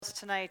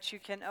tonight, you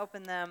can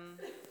open them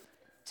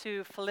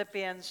to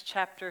Philippians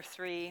chapter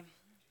 3.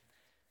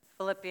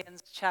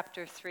 Philippians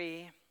chapter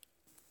 3.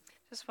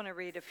 Just want to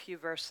read a few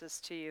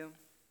verses to you.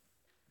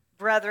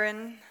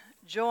 Brethren,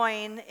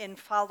 join in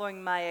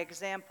following my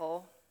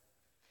example,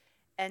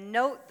 and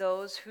note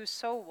those who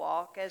so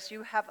walk as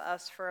you have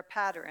us for a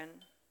pattern.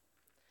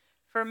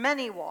 For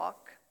many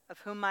walk, of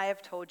whom I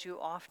have told you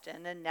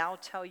often, and now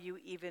tell you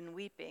even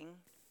weeping,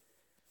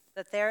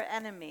 that they are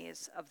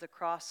enemies of the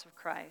cross of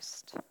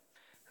Christ,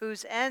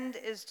 whose end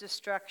is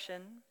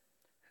destruction,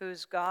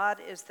 whose God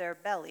is their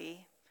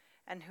belly,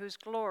 and whose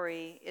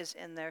glory is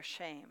in their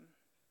shame,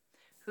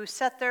 who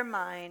set their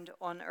mind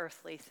on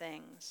earthly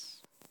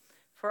things.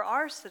 For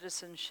our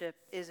citizenship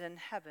is in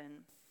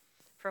heaven,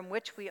 from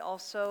which we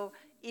also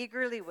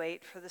eagerly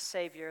wait for the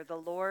Savior, the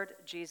Lord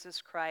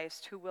Jesus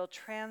Christ, who will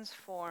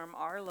transform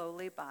our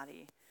lowly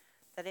body,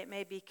 that it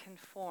may be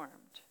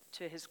conformed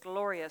to his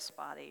glorious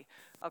body,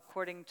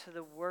 according to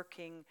the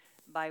working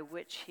by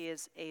which he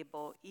is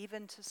able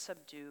even to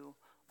subdue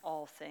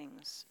all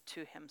things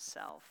to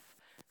himself.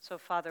 So,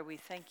 Father, we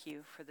thank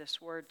you for this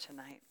word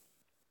tonight.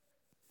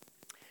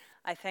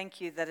 I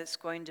thank you that it's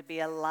going to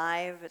be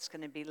alive, it's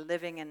going to be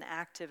living and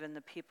active in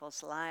the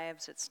people's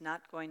lives. It's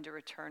not going to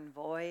return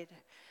void.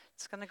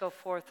 It's going to go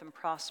forth and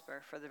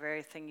prosper for the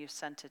very thing you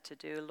sent it to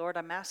do. Lord,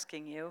 I'm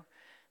asking you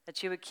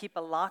that you would keep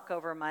a lock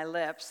over my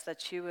lips,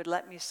 that you would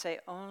let me say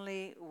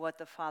only what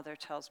the Father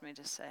tells me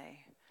to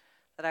say,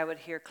 that I would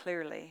hear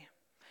clearly.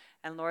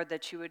 And Lord,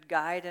 that you would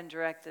guide and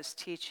direct this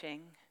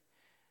teaching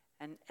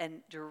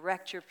and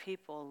direct your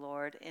people,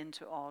 Lord,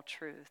 into all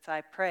truth.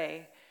 I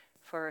pray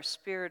for a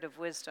spirit of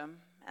wisdom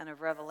and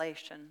of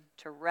revelation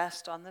to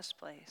rest on this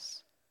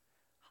place.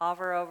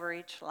 Hover over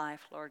each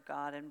life, Lord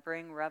God, and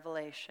bring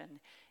revelation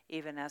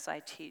even as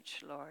I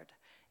teach, Lord,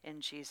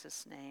 in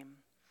Jesus' name.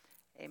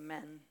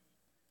 Amen.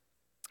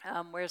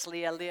 Where's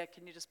Leah? Leah,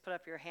 can you just put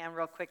up your hand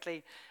real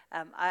quickly?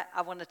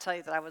 I want to tell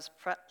you that I was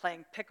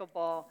playing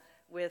pickleball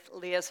with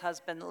Leah's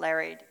husband,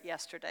 Larry,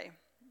 yesterday.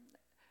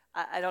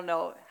 I don't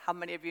know how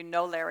many of you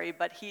know Larry,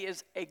 but he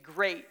is a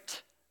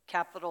great,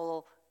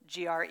 capital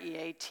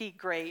Great,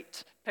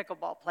 great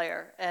pickleball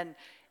player. And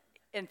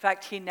in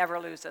fact, he never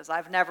loses.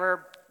 I've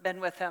never been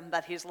with him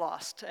that he's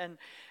lost. And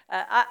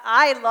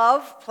I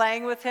love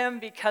playing with him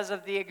because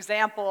of the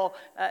example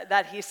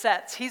that he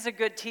sets. He's a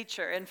good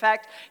teacher. In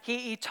fact,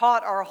 he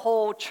taught our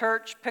whole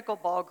church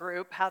pickleball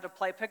group how to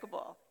play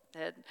pickleball.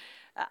 And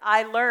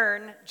I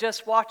learn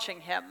just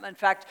watching him. In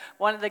fact,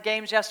 one of the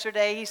games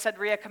yesterday, he said,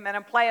 Rhea, come in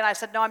and play. And I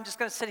said, no, I'm just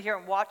going to sit here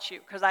and watch you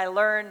because I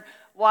learn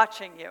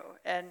watching you.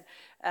 And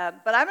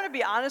but I'm going to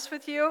be honest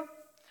with you,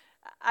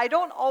 I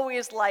don't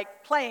always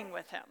like playing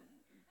with him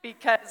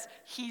because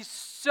he's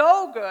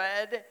so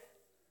good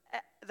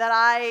that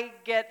I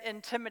get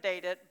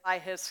intimidated by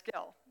his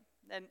skill.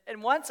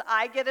 And once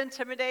I get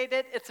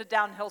intimidated, it's a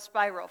downhill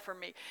spiral for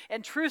me.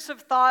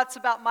 Intrusive thoughts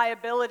about my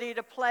ability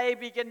to play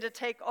begin to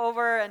take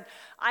over, and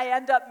I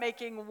end up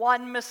making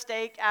one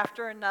mistake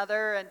after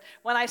another. And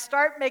when I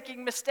start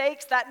making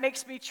mistakes, that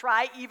makes me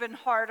try even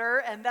harder,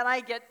 and then I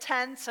get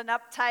tense and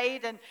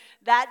uptight, and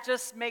that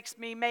just makes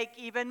me make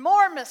even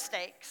more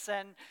mistakes.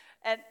 And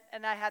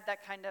I had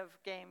that kind of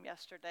game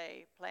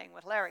yesterday playing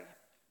with Larry.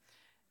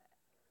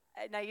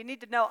 Now, you need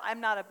to know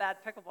I'm not a bad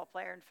pickleball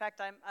player. In fact,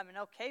 I'm an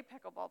okay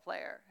pickleball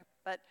player.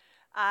 But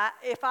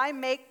if I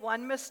make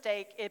one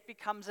mistake, it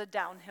becomes a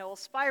downhill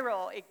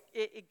spiral.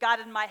 It got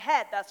in my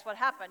head. That's what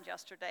happened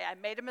yesterday. I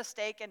made a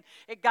mistake, and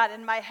it got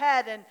in my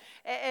head.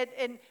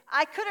 And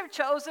I could have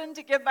chosen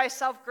to give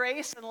myself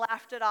grace and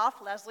laughed it off.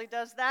 Leslie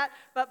does that.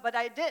 But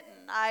I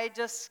didn't. I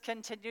just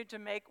continued to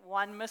make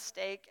one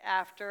mistake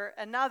after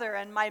another.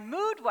 And my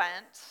mood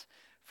went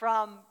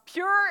from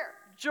pure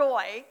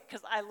joy,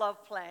 because I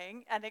love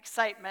playing, and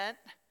excitement,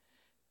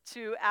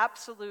 to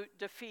absolute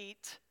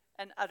defeat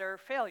and utter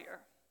failure.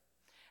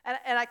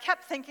 And I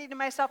kept thinking to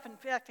myself, in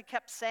fact, I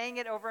kept saying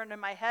it over and in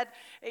my head,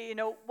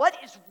 what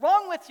is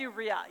wrong with you,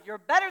 Rhea? You're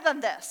better than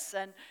this.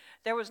 And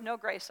there was no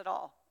grace at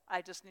all.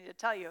 I just need to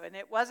tell you. And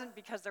it wasn't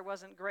because there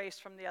wasn't grace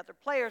from the other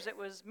players. It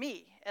was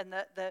me and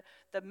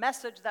the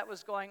message that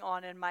was going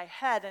on in my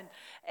head.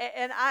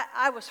 And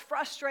I was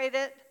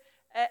frustrated.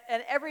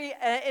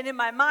 And in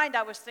my mind,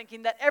 I was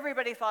thinking that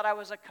everybody thought I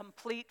was a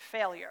complete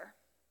failure.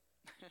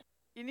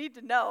 You need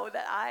to know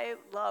that I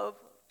love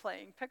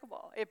playing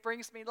pickleball. It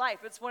brings me life.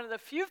 It's one of the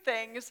few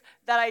things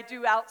that I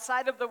do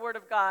outside of the Word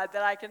of God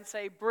that I can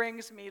say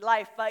brings me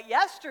life. But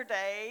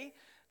yesterday,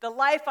 the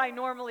life I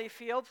normally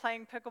feel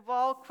playing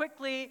pickleball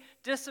quickly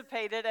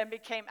dissipated and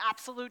became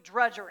absolute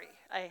drudgery.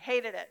 I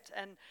hated it.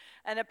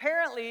 And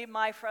apparently,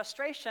 my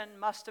frustration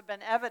must have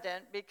been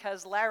evident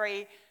because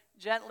Larry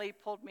gently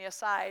pulled me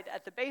aside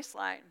at the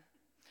baseline.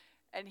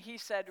 And he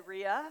said,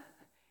 Rhea,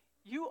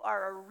 you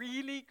are a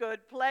really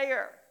good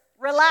player.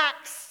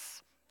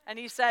 Relax. And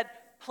he said,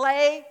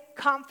 play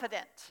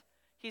confident.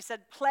 He said,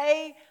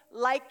 play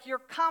like you're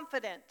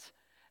confident.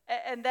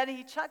 And then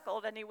he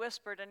chuckled and he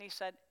whispered and he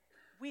said,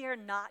 we are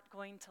not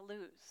going to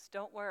lose.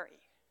 Don't worry.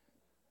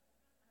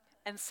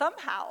 And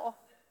somehow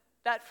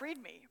that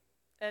freed me.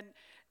 And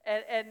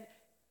And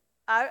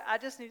I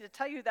just need to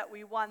tell you that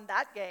we won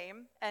that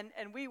game, and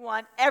we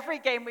won every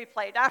game we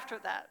played after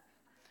that.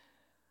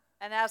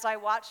 And as I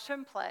watched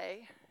him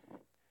play,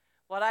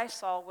 what I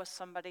saw was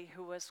somebody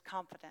who was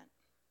confident.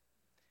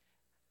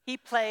 He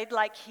played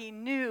like he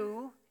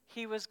knew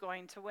he was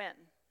going to win.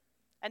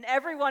 And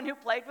everyone who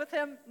played with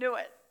him knew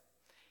it.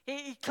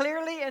 He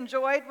clearly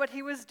enjoyed what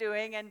he was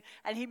doing, and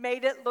he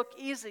made it look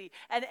easy.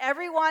 And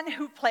everyone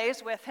who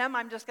plays with him,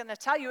 I'm just going to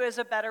tell you, is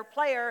a better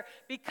player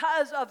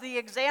because of the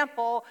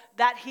example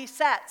that he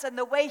sets and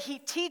the way he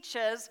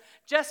teaches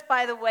just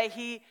by the way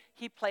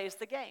he plays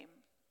the game.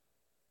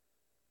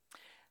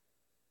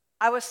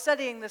 I was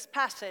studying this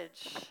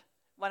passage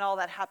when all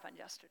that happened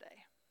yesterday.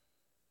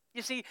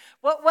 You see,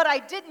 what I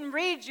didn't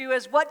read you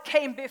is what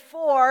came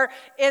before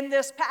in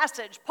this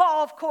passage.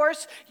 Paul, of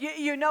course,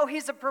 you know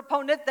he's a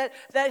proponent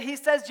that he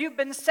says you've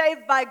been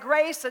saved by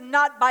grace and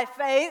not by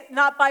faith,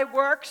 not by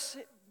works.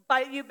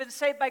 You've been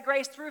saved by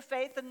grace through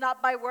faith and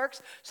not by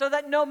works, so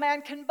that no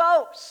man can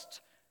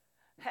boast.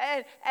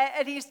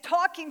 And he's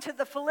talking to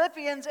the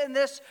Philippians in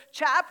this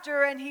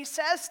chapter, and he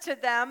says to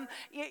them,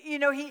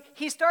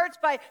 he starts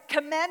by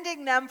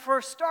commending them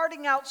for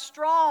starting out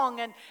strong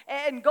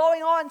and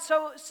going on,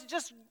 so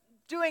just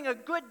doing a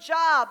good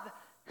job.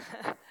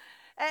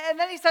 And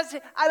then he says,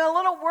 I'm a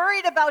little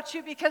worried about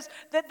you because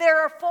that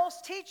there are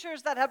false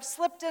teachers that have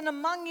slipped in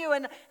among you,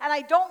 and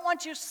I don't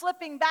want you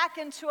slipping back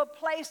into a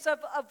place of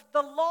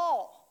the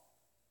law.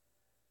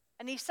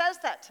 And he says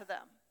that to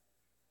them.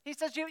 He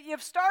says,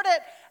 you've started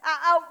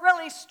out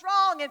really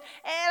strong, and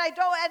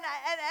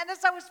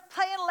as I was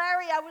playing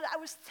Larry, I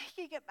was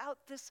thinking about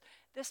this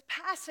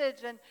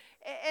passage,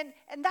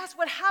 and that's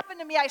what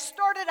happened to me. I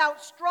started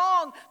out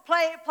strong,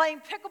 playing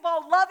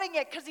pickleball, loving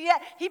it, because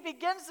he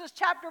begins this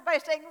chapter by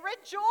saying,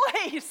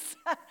 rejoice,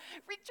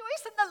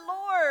 rejoice in the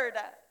Lord.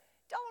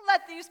 Don't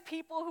let these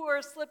people who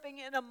are slipping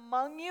in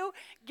among you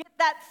get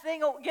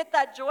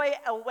that joy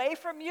away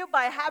from you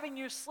by having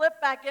you slip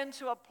back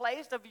into a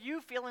place of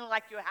you feeling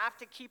like you have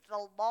to keep the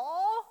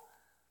law.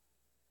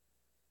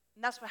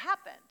 And that's what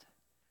happened.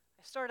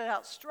 I started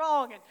out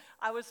strong, and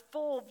I was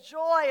full of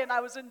joy, and I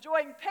was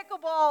enjoying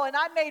pickleball, and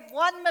I made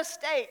one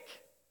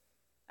mistake,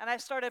 and I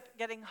started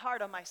getting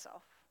hard on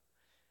myself.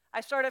 I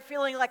started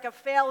feeling like a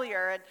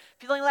failure and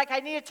feeling like I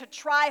needed to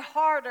try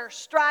harder,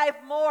 strive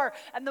more.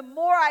 And the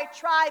more I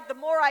tried, the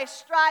more I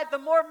strived, the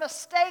more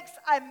mistakes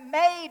I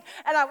made.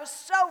 And I was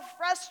so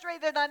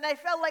frustrated, and I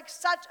felt like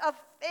such a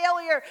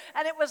failure.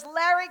 And it was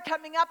Larry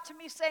coming up to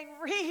me saying,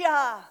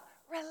 Rhea,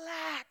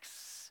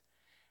 relax,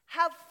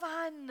 have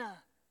fun,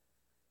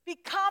 be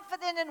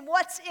confident in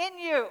what's in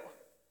you.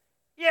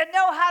 You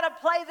know how to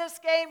play this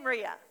game,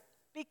 Rhea.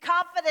 Be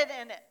confident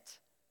in it.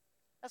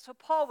 That's what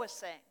Paul was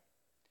saying.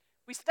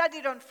 We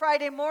studied on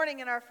Friday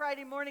morning in our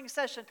Friday morning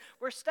session.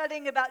 We're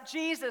studying about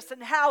Jesus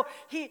and how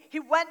he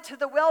went to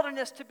the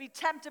wilderness to be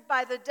tempted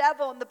by the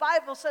devil. And the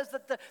Bible says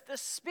that the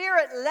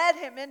Spirit led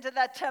him into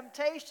that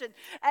temptation.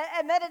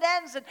 And then it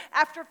ends, and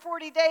after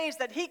 40 days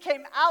that he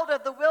came out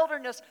of the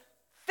wilderness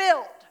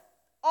filled,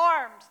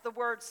 armed, the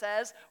word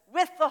says,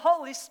 with the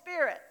Holy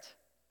Spirit.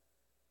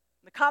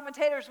 The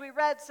commentators we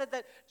read said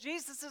that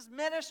Jesus'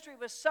 ministry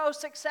was so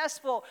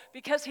successful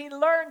because he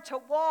learned to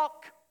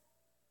walk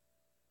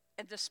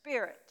in the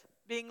Spirit,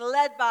 being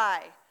led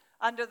by,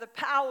 under the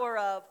power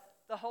of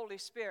the Holy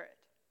Spirit.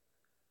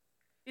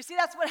 You see,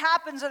 that's what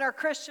happens in our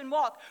Christian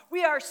walk.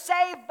 We are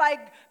saved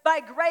by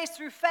grace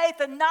through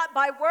faith and not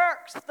by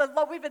works. The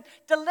law, we've been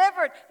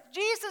delivered.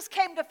 Jesus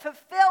came to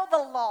fulfill the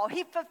law.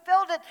 He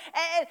fulfilled it,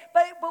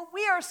 but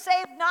we are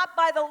saved not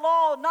by the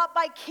law, not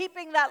by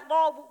keeping that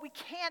law. We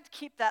can't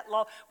keep that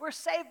law. We're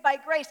saved by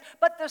grace.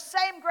 But the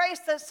same grace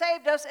that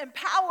saved us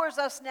empowers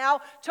us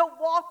now to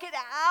walk it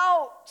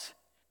out.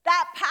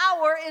 That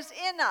power is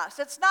in us.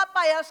 It's not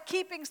by us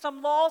keeping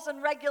some laws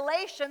and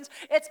regulations.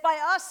 It's by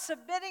us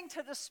submitting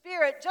to the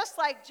Spirit, just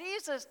like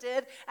Jesus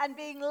did, and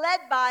being led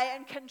by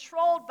and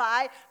controlled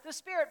by the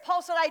Spirit.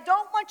 Paul said, I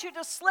don't want you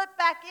to slip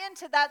back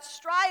into that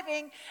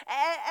striving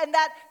and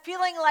that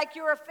feeling like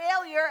you're a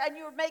failure and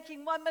you're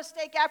making one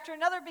mistake after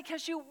another,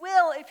 because you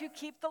will if you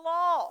keep the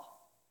law.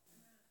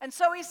 And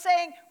so he's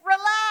saying,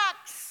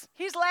 relax.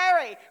 He's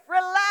Larry.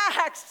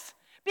 Relax.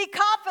 Be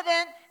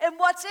confident in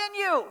what's in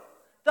you.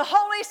 The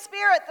Holy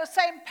Spirit, the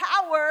same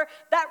power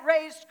that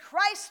raised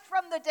Christ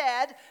from the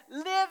dead,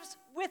 lives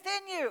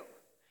within you,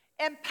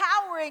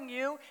 empowering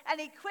you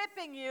and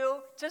equipping you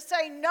to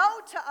say no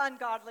to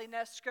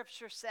ungodliness,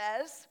 Scripture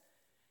says,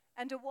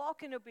 and to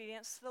walk in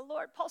obedience to the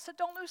Lord. Paul said,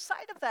 don't lose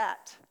sight of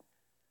that.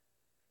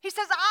 He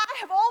says, I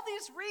have all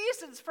these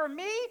reasons for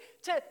me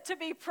to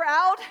be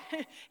proud.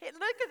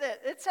 Look at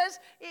it. It says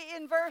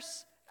in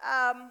verse...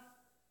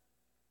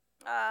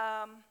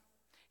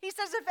 he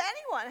says, if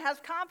anyone has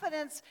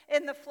confidence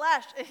in the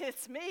flesh,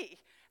 it's me.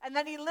 And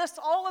then he lists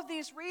all of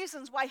these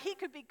reasons why he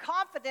could be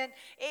confident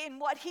in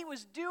what he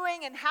was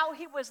doing and how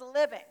he was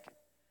living.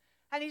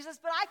 And he says,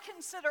 but I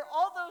consider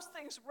all those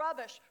things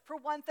rubbish for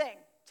one thing,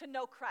 to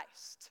know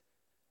Christ.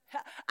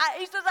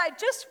 He says, I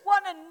just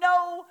want to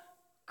know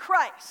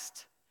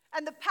Christ.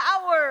 and the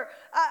power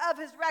of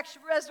his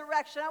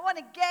resurrection. I want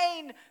to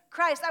gain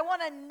Christ. I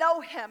want to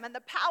know him and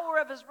the power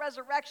of his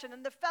resurrection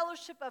and the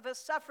fellowship of his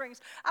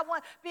sufferings. I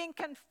want being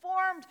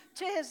conformed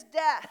to his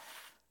death.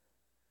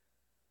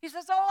 He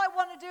says, all I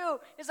want to do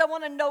is I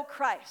want to know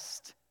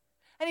Christ.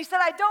 And he said,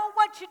 I don't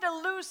want you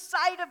to lose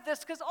sight of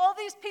this because all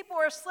these people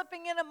are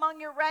slipping in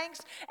among your ranks,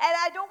 and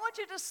I don't want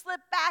you to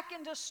slip back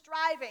into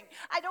striving.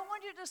 I don't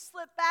want you to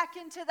slip back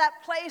into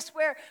that place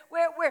where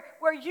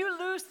you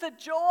lose the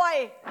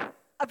joy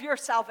of your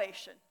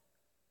salvation.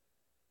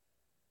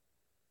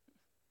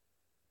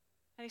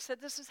 And he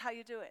said, this is how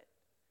you do it,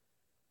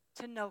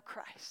 to know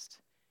Christ.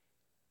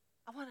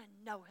 I want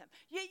to know him.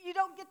 You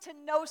don't get to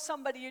know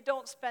somebody you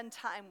don't spend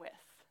time with.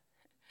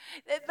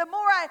 The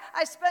more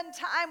I spend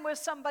time with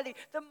somebody,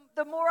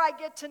 the more I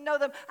get to know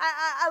them.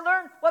 I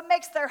learn what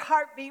makes their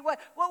heart beat,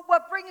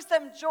 what brings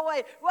them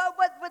joy,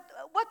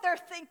 what they're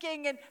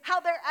thinking and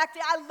how they're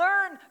acting. I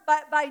learn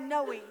by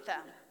knowing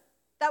them.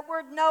 That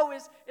word know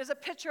is a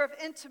picture of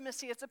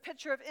intimacy. It's a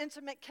picture of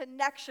intimate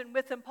connection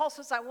with him. Paul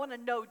says, I want to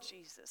know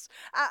Jesus.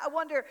 I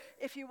wonder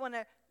if you want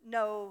to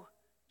know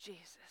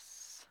Jesus.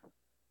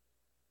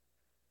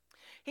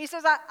 He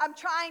says, I'm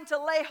trying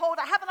to lay hold.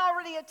 I haven't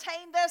already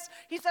attained this.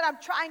 He said, I'm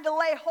trying to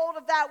lay hold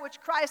of that which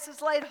Christ has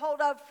laid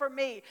hold of for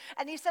me.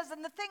 And he says,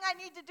 and the thing I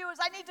need to do is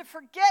I need to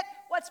forget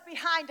what's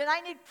behind, and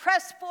I need to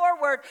press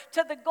forward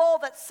to the goal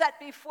that's set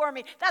before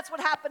me. That's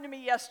what happened to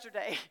me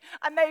yesterday.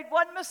 I made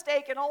one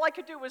mistake, and all I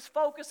could do was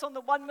focus on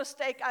the one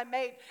mistake I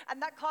made.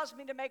 And that caused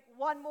me to make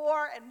one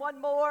more and one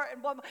more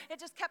and one more. It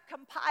just kept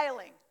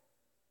compiling.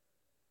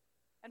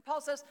 And Paul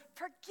says,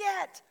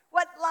 forget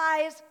what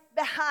lies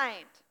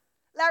behind.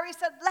 Larry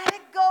said, let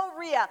it go,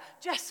 Rhea.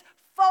 Just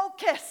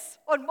focus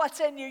on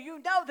what's in you. You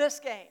know this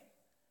game.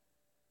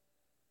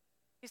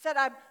 He said,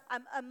 I'm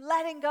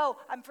letting go.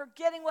 I'm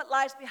forgetting what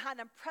lies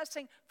behind. I'm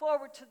pressing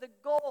forward to the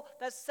goal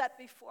that's set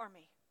before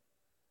me.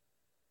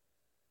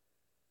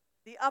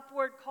 The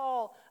upward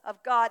call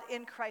of God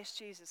in Christ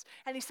Jesus.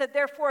 And he said,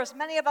 therefore, as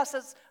many of us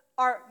as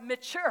are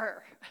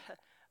mature,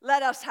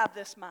 let us have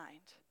this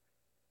mind.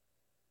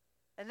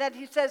 And then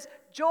he says,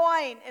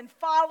 join in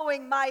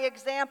following my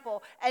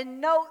example and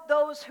note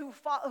those who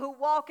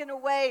walk in a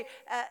way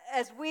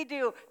as we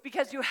do,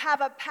 because you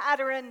have a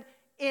pattern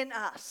in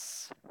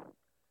us.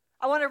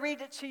 I want to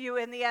read it to you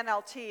in the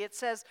NLT. It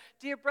says,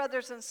 dear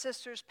brothers and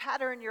sisters,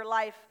 pattern your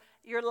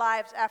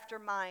lives after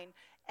mine,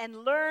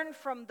 and learn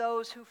from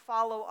those who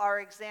follow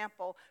our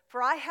example.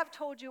 For I have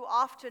told you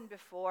often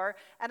before,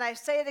 and I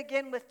say it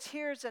again with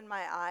tears in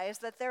my eyes,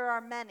 that there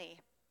are many.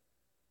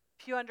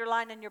 If you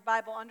underline in your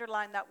Bible,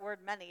 underline that word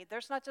many.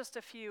 There's not just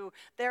a few.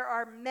 There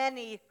are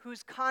many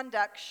whose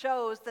conduct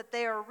shows that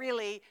they are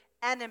really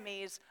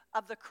enemies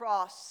of the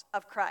cross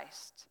of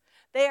Christ.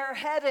 They are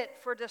headed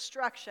for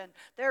destruction.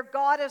 Their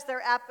God is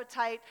their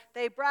appetite.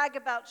 They brag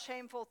about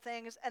shameful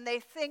things, and they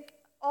think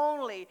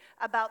only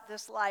about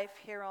this life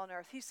here on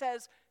earth. He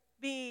says,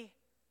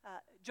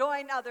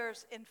 join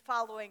others in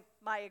following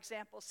my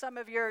example. Some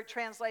of your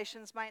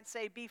translations might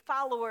say, be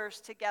followers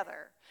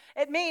together.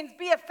 It means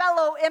be a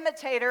fellow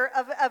imitator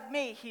of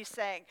me, he's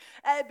saying.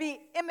 Be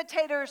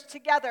imitators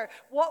together.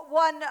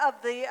 One of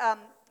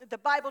the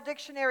Bible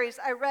dictionaries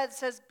I read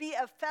says, be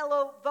a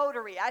fellow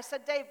votary. I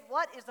said, Dave,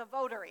 what is a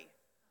votary?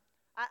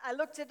 I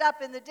looked it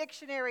up in the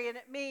dictionary, and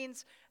it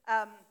means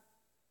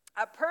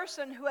a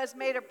person who has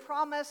made a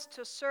promise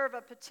to serve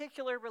a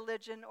particular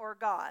religion or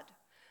God.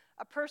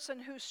 A person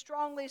who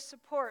strongly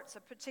supports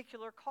a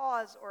particular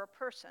cause or a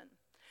person.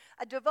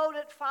 A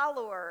devoted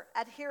follower,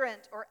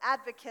 adherent, or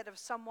advocate of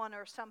someone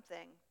or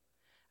something.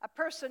 A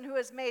person who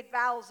has made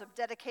vows of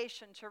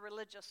dedication to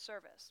religious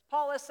service.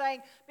 Paul is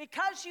saying,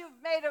 because you've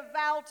made a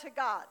vow to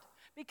God,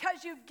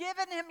 because you've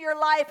given him your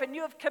life and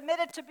you have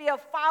committed to be a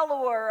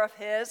follower of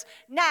his,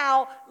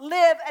 now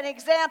live an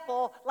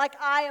example like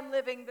I am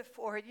living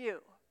before you.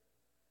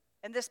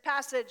 In this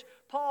passage,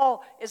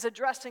 Paul is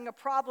addressing a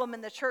problem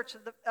in the church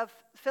of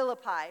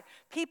Philippi.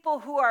 People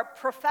who are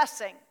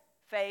professing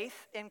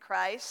faith in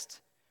Christ,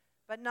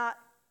 but not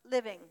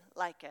living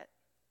like it.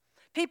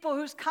 People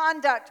whose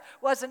conduct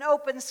was an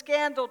open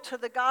scandal to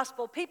the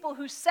gospel. People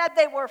who said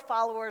they were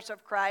followers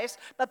of Christ,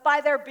 but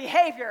by their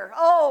behavior,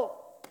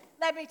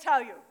 let me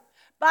tell you,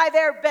 by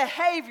their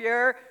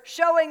behavior,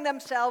 showing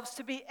themselves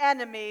to be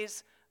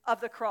enemies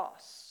of the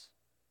cross.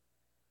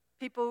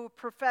 People who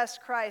professed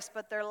Christ,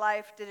 but their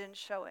life didn't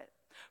show it.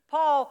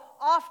 Paul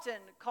often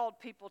called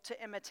people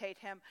to imitate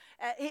him.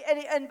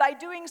 And by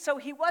doing so,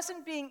 he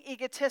wasn't being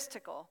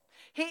egotistical.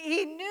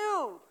 He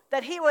knew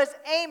that he was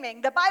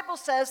aiming. The Bible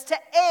says to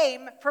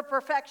aim for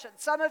perfection.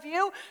 Some of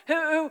you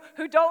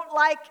who don't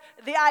like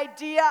the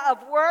idea of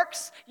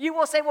works, you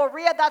will say, well,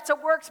 Rhea, that's a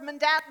works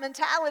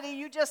mentality.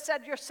 You just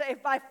said you're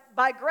saved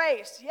by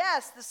grace.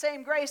 Yes, the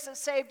same grace that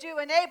saved you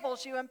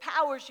enables you,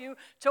 empowers you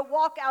to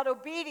walk out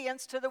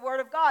obedience to the Word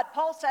of God.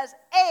 Paul says,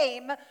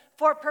 aim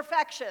for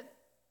perfection.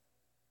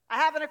 I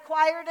haven't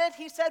acquired it,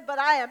 he said, but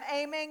I am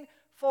aiming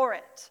for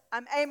it.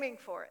 I'm aiming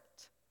for it.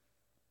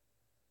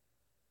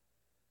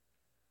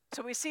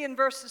 So we see in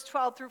verses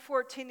 12 through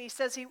 14, he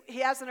says he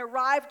hasn't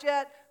arrived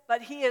yet,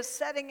 but he is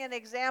setting an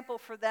example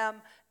for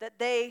them that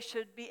they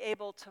should be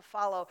able to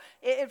follow.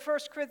 In 1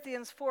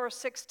 Corinthians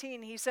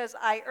 4:16, he says,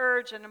 I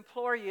urge and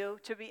implore you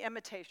to be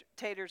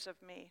imitators of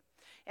me.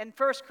 In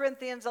 1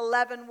 Corinthians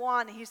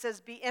 11:1, he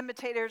says, be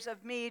imitators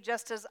of me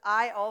just as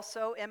I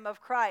also am of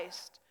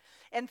Christ.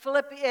 In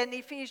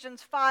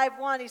Ephesians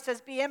 5:1, he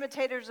says, be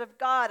imitators of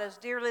God as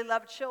dearly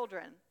loved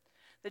children.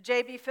 The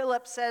J.B.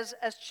 Phillips says,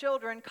 as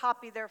children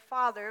copy their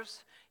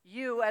fathers,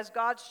 you as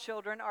God's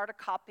children are to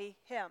copy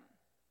him.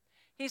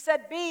 He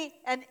said, be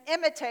an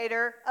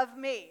imitator of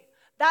me.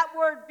 That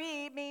word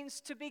be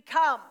means to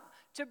become,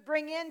 to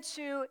bring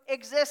into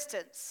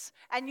existence.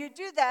 And you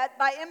do that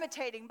by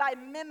imitating, by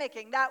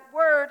mimicking. That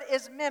word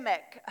is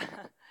mimic.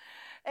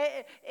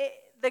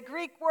 The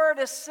Greek word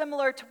is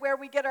similar to where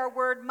we get our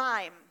word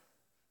mime.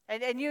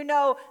 And you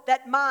know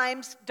that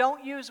mimes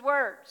don't use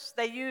words.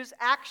 They use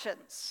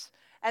actions.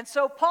 And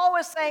so Paul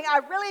was saying, I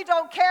really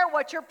don't care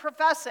what you're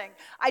professing.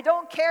 I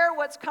don't care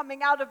what's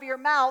coming out of your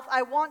mouth.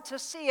 I want to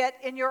see it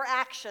in your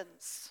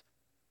actions.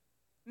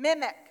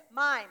 Mimic,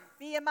 mime,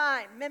 be a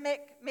mime,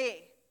 mimic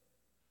me.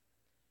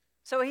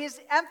 So he's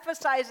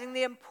emphasizing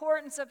the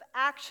importance of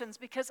actions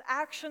because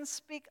actions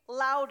speak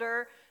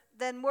louder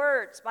than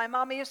words. My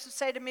mama used to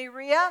say to me,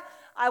 Rhea,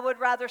 I would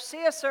rather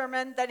see a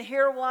sermon than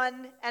hear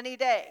one any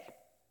day.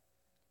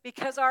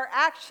 Because our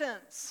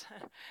actions,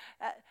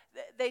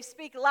 they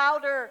speak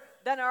louder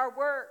than our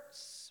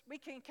words. We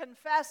can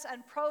confess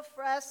and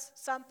profess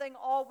something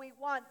all we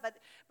want, but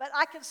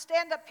I can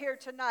stand up here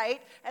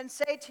tonight and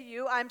say to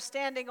you, I'm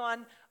standing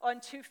on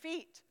 2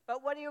 feet.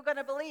 But what are you going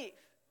to believe?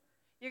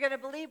 You're going to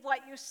believe what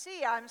you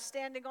see. I'm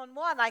standing on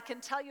 1. I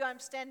can tell you I'm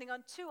standing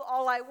on 2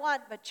 all I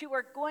want, but you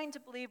are going to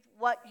believe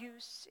what you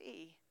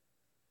see.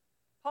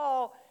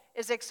 Paul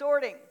is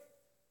exhorting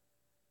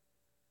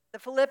the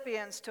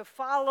Philippians to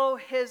follow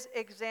his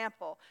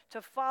example,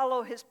 to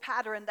follow his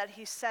pattern that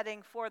he's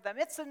setting for them.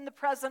 It's in the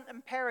present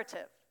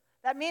imperative.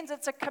 That means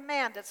it's a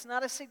command, it's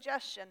not a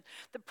suggestion.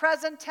 The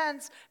present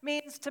tense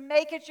means to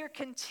make it your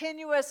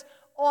continuous,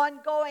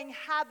 ongoing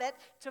habit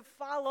to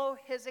follow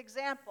his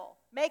example.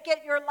 Make it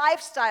your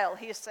lifestyle,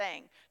 he's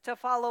saying, to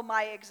follow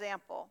my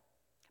example.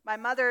 My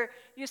mother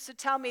used to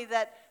tell me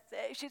that,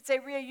 she'd say,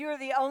 Rhea, you're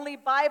the only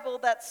Bible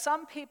that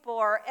some people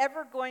are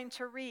ever going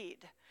to read.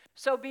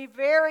 So be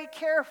very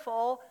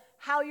careful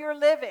how you're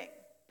living.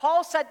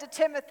 Paul said to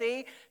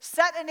Timothy,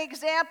 set an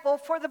example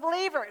for the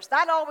believers.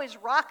 That always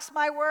rocks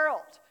my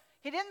world.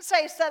 He didn't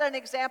say set an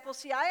example.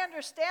 See, I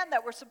understand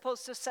that we're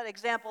supposed to set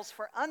examples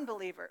for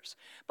unbelievers.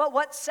 But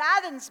what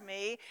saddens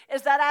me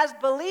is that as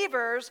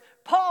believers,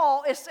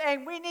 Paul is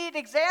saying we need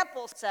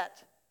examples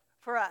set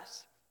for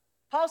us.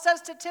 Paul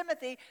says to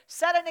Timothy,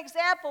 set an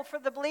example for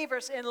the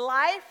believers in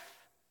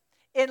life,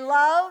 in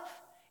love,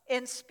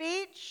 in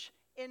speech,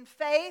 in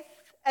faith,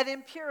 and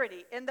in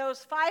purity. In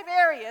those 5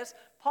 areas,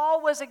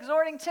 Paul was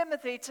exhorting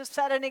Timothy to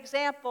set an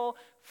example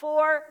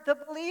for the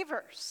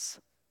believers.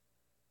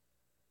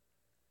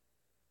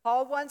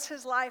 Paul wants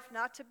his life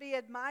not to be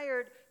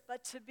admired,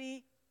 but to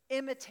be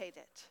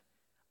imitated.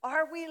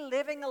 Are we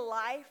living a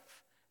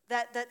life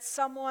that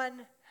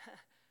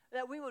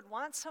we would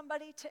want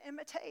somebody to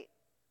imitate?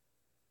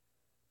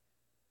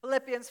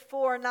 Philippians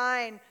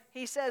 4:9,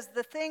 he says,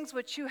 the things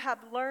which you have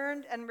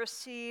learned and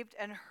received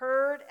and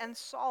heard and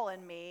saw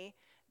in me,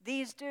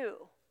 these do,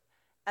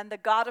 and the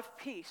God of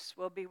peace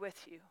will be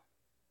with you.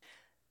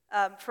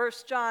 1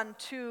 John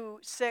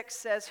 2:6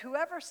 says,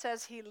 whoever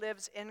says he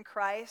lives in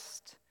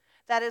Christ,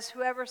 that is,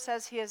 whoever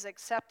says he has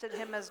accepted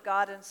him as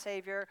God and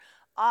Savior,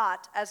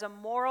 ought, as a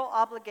moral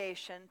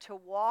obligation, to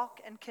walk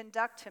and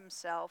conduct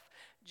himself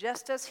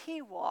just as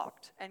he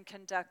walked and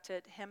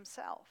conducted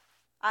himself.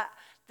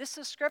 This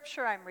is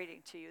scripture I'm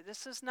reading to you.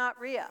 This is not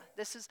Rhea.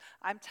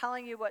 I'm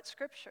telling you what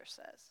scripture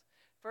says.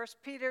 1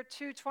 Peter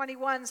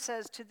 2:21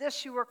 says, to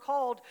this you were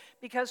called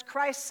because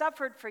Christ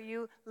suffered for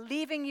you,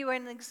 leaving you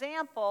an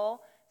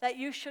example that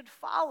you should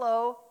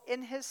follow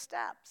in his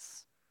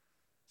steps.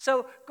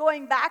 So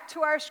going back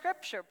to our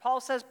scripture,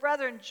 Paul says,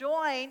 brethren,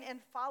 join in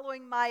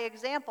following my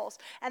examples.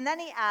 And then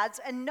he adds,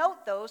 and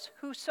note those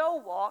who so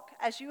walk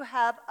as you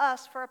have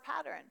us for a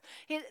pattern.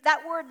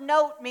 That word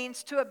note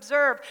means to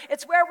observe.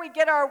 It's where we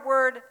get our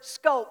word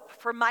scope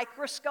for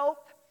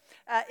microscope.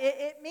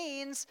 It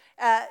means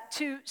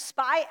to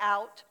spy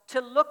out, to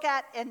look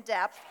at in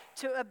depth,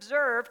 to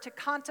observe, to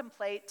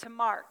contemplate, to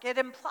mark. It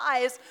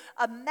implies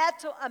a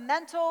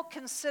mental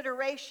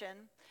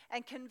consideration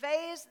and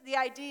conveys the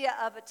idea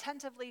of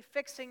attentively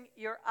fixing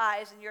your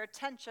eyes and your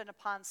attention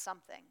upon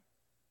something.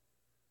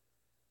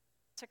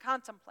 To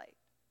contemplate,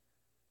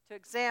 to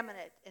examine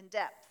it in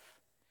depth.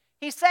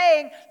 He's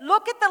saying,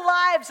 look at the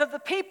lives of the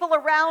people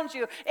around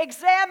you,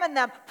 examine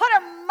them, put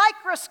a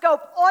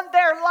microscope on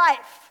their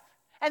life,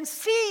 and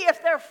see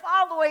if they're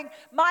following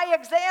my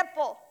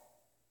example.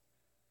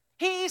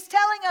 He's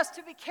telling us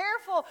to be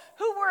careful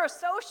who we're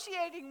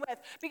associating with.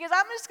 Because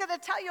I'm just going to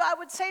tell you, I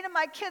would say to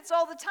my kids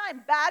all the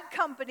time, bad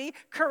company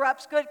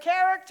corrupts good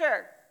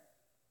character.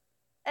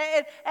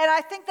 And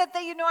I think that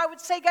I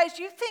would say, guys,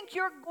 you think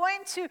you're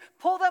going to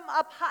pull them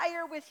up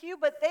higher with you,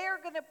 but they are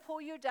going to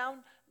pull you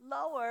down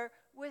lower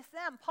with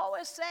them. Paul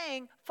is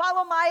saying,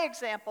 follow my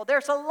example.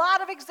 There's a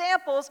lot of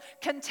examples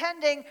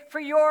contending for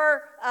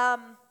your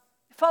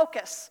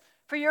focus,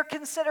 for your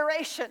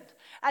consideration.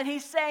 And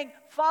he's saying,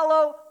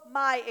 follow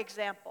my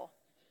example.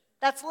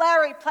 That's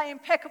Larry playing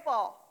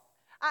pickleball.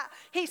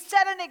 He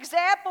set an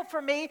example for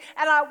me,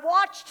 and I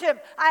watched him.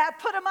 I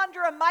put him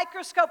under a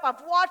microscope.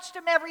 I've watched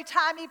him every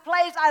time he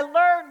plays. I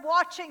learn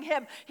watching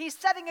him. He's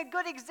setting a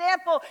good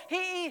example.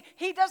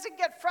 He doesn't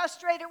get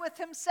frustrated with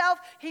himself.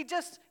 He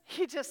just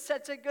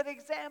sets a good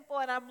example,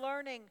 and I'm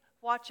learning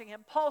watching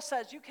him. Paul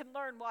says, you can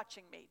learn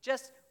watching me.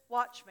 Just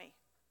watch me.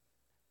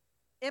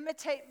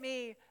 Imitate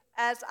me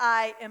as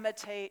I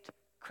imitate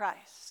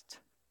Christ.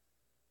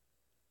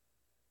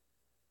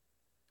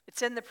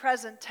 It's in the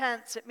present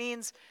tense. It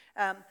means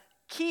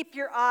keep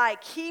your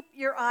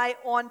eye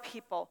on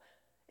people.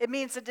 It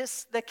means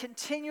the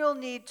continual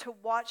need to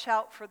watch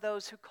out for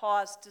those who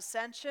cause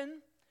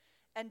dissension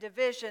and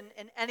division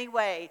in any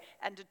way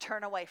and to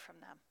turn away from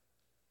them.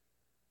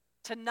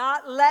 To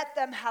not let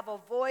them have a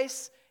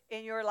voice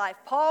in your life.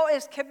 Paul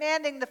is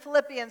commanding the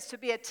Philippians to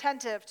be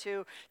attentive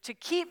to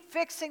keep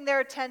fixing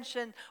their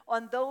attention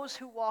on those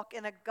who walk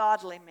in a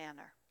godly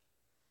manner.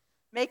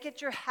 Make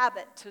it your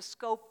habit to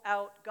scope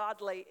out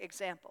godly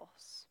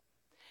examples.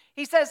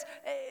 He says,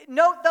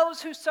 note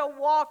those who so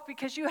walk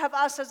because you have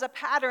us as a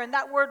pattern.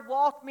 That word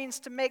walk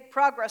means to make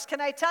progress. Can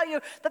I tell you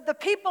that the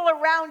people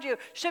around you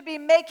should be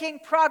making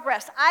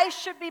progress? I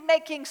should be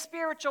making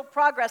spiritual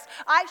progress.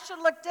 I should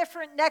look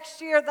different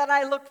next year than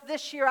I looked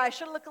this year. I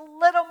should look a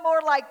little more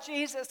like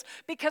Jesus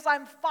because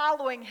I'm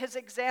following his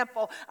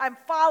example. I'm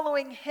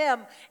following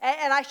him,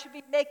 and I should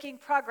be making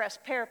progress.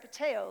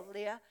 Peripateo,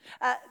 Leah.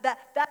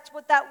 That's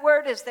what that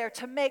word is there,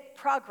 to make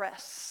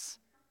progress.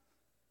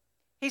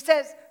 He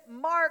says,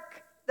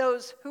 mark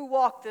those who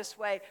walk this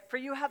way, for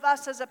you have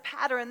us as a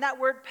pattern. That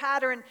word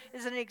pattern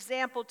is an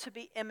example to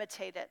be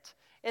imitated.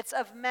 It's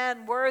of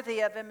men worthy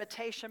of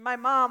imitation. My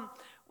mom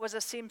was a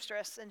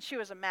seamstress, and she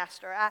was a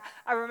master.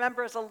 I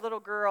remember as a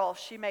little girl,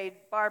 she made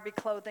Barbie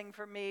clothing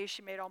for me.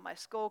 She made all my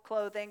school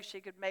clothing.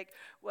 She could make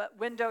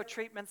window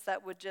treatments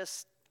that would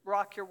just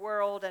rock your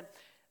world.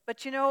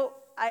 But you know,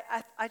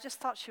 I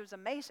just thought she was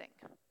amazing.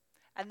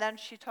 And then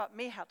she taught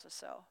me how to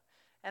sew.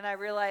 And I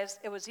realized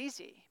it was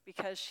easy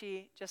because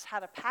she just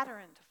had a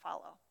pattern to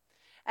follow.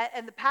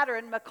 And the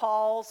pattern,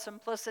 McCall,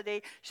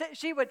 simplicity,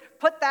 she would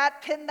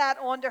pin that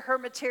onto her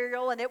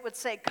material, and it would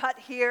say cut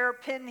here,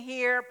 pin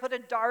here, put a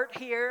dart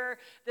here.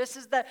 This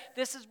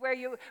is where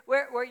you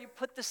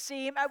put the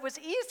seam. It was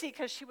easy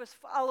because she was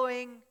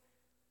following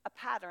a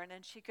pattern,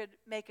 and she could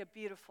make a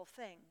beautiful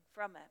thing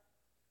from it.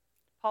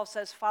 Paul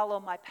says, follow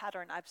my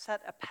pattern. I've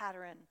set a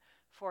pattern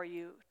for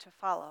you to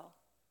follow.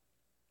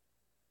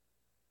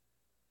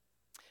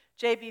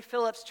 J.B.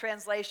 Phillips'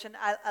 translation,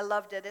 I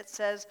loved it. It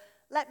says,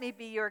 let me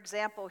be your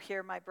example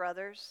here, my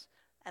brothers,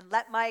 and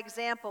let my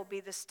example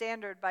be the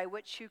standard by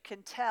which you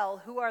can tell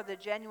who are the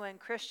genuine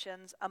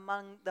Christians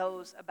among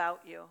those about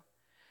you.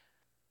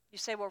 You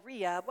say, well,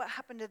 Ria, what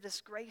happened to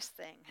this grace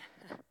thing?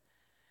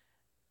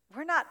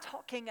 We're not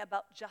talking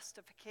about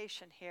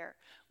justification here.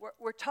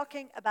 We're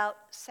talking about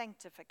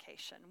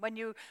sanctification. When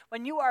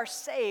you are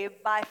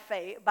saved by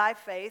faith,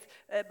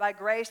 by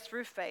grace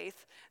through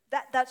faith,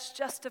 that's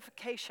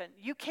justification.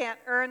 You can't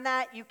earn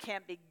that. You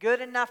can't be good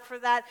enough for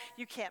that.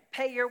 You can't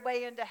pay your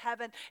way into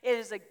heaven. It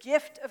is a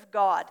gift of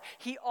God.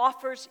 He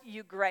offers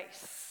you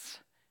grace.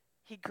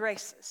 He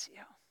graces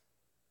you.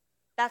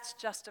 That's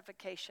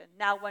justification.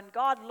 Now, when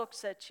God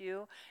looks at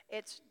you,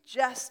 it's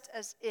just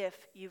as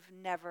if you've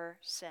never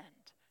sinned.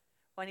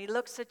 When he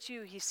looks at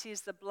you, he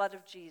sees the blood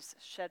of Jesus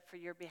shed for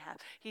your behalf.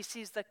 He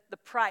sees the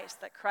price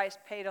that Christ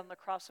paid on the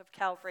cross of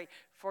Calvary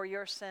for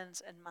your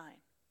sins and mine.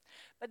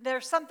 But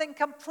there's something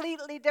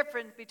completely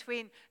different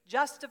between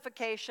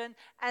justification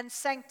and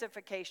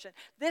sanctification.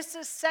 This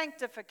is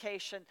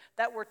sanctification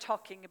that we're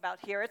talking about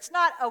here. It's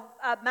not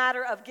a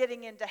matter of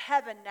getting into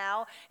heaven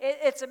now.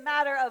 It's a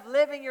matter of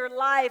living your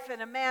life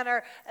in a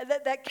manner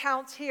that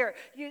counts here.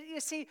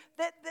 You see,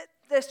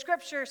 the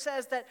scripture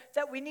says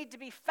that we need to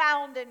be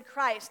found in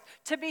Christ.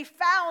 To be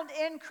found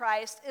in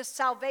Christ is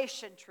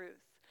salvation truth.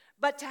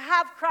 But to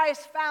have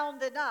Christ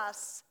found in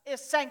us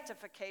is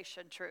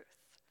sanctification truth.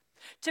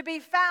 To be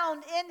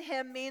found in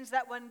him means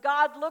that when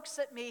God looks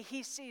at me,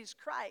 he sees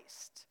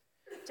Christ.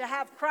 To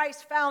have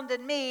Christ found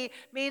in me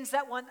means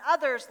that when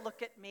others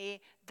look at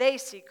me, they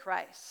see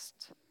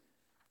Christ.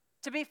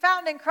 To be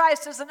found in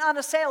Christ is an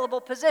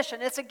unassailable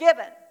position. It's a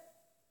given.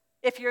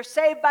 If you're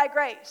saved by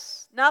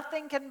grace,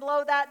 nothing can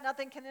blow that,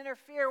 nothing can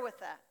interfere with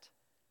that.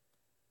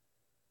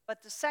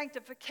 But the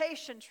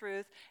sanctification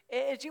truth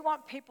is you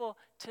want people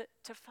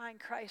to find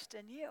Christ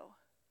in you,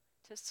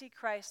 to see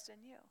Christ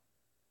in you.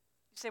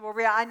 You say, well,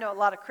 Ria, I know a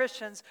lot of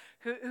Christians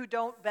who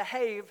don't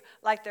behave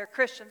like they're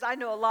Christians. I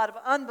know a lot of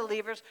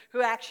unbelievers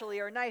who actually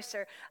are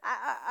nicer.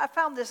 I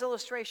found this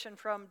illustration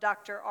from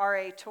Dr.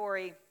 R.A.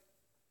 Torrey.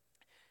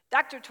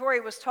 Dr. Torrey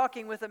was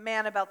talking with a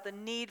man about the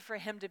need for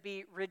him to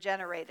be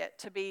regenerated,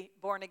 to be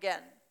born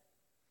again.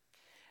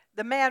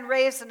 The man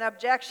raised an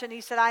objection.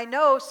 He said, I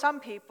know some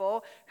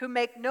people who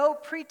make no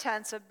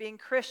pretense of being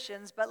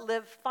Christians but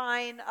live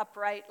fine,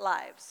 upright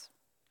lives.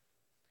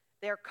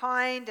 They're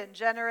kind and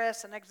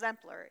generous and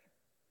exemplary.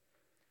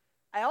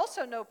 I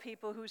also know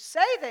people who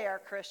say they are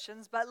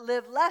Christians but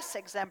live less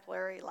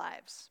exemplary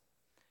lives.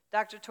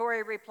 Dr.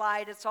 Torrey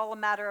replied, it's all a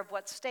matter of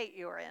what state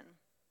you are in.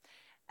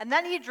 And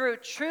then he drew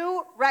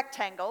two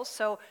rectangles,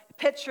 so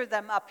picture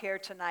them up here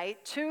tonight,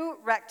 two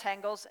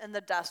rectangles in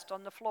the dust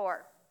on the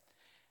floor.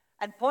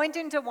 And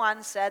pointing to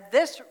one said,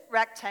 this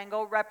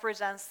rectangle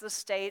represents the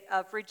state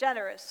of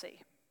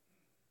regeneracy.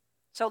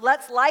 So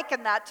let's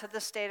liken that to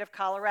the state of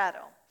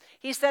Colorado.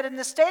 He said in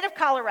the state of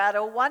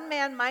Colorado, one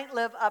man might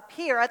live up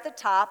here at the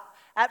top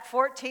at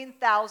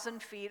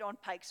 14,000 feet on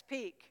Pikes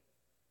Peak.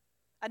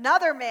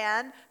 Another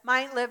man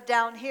might live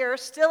down here,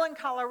 still in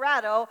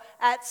Colorado,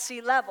 at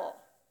sea level.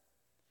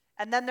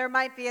 And then there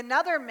might be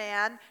another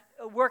man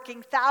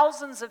working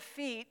thousands of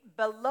feet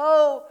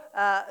below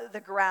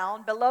the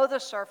ground, below the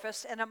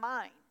surface in a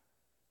mine.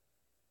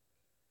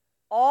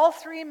 All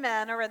three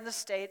men are in the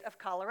state of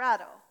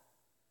Colorado.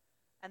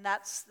 And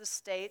that's the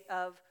state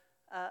of,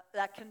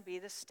 that can be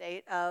the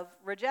state of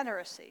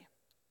regeneracy.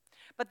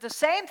 But the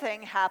same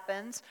thing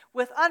happens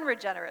with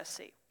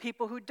unregeneracy,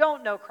 people who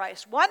don't know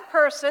Christ. One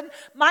person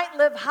might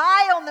live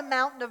high on the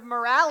mountain of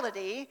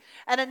morality,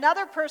 and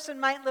another person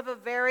might live a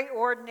very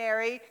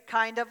ordinary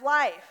kind of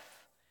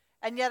life.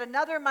 And yet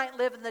another might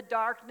live in the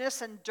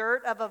darkness and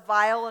dirt of a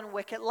vile and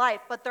wicked life.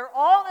 But they're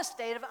all in a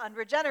state of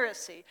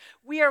unregeneracy.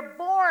 We are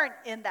born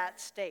in that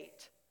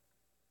state.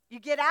 You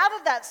get out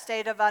of that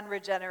state of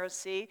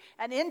unregeneracy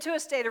and into a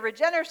state of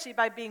regeneracy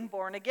by being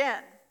born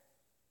again.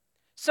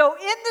 So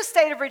in the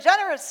state of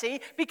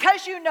regeneracy,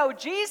 because you know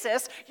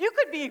Jesus, you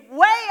could be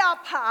way up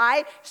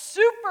high,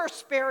 super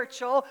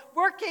spiritual,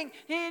 working,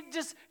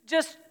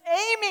 just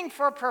aiming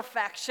for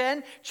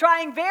perfection,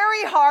 trying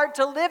very hard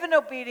to live in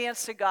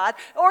obedience to God.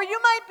 Or you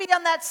might be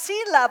on that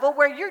sea level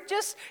where you're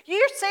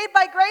saved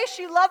by grace,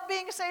 you love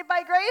being saved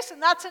by grace,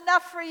 and that's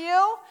enough for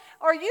you.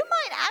 Or you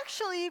might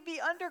actually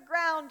be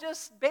underground,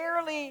 just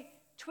barely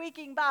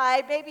tweaking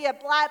by, maybe a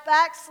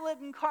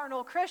backslidden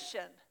carnal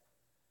Christian.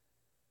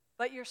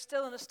 But you're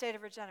still in a state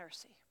of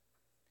regeneracy.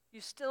 You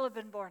still have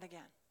been born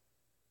again.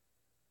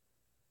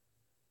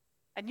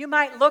 And you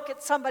might look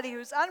at somebody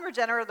who's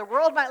unregenerate, or the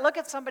world might look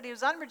at somebody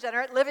who's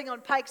unregenerate, living on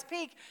Pikes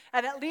Peak,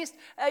 and at least,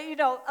 a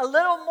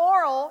little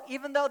moral,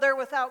 even though they're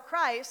without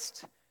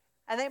Christ,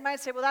 and they might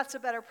say, well, that's a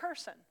better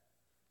person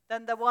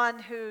than the one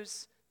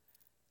who's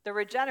the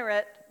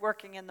regenerate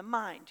working in the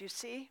mind. You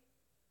see?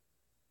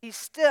 He's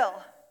still...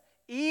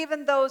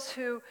 Even those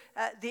who,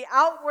 the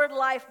outward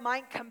life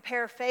might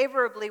compare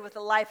favorably with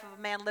the life of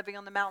a man living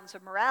on the mountains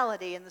of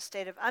morality in the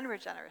state of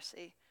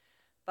unregeneracy.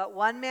 But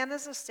one man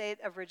is a state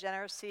of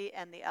regeneracy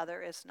and the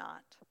other is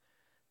not.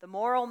 The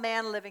moral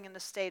man living in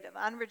the state of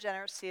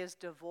unregeneracy is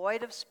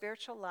devoid of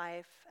spiritual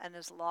life and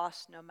is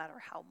lost no matter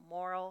how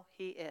moral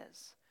he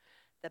is.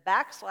 The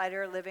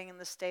backslider living in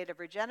the state of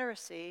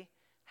regeneracy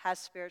has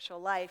spiritual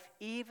life,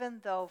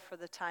 even though for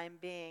the time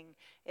being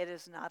it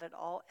is not at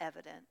all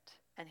evident.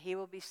 And he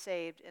will be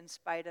saved in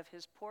spite of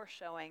his poor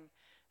showing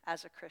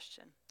as a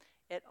Christian.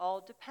 It all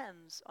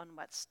depends on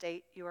what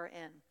state you are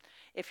in.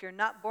 If you're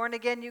not born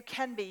again, you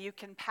can be. You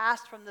can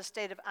pass from the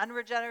state of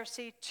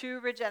unregeneracy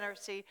to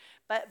regeneracy,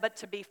 but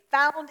to be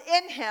found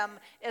in him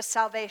is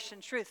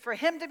salvation truth. For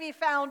him to be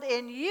found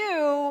in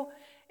you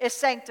is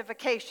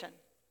sanctification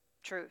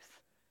truth.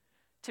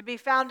 To be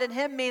found in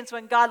him means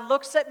when God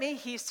looks at me,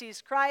 he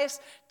sees Christ.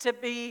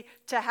 To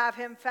have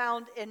him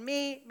found in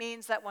me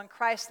means that when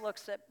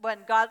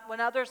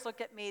when others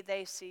look at me,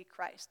 they see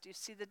Christ. Do you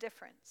see the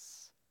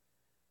difference?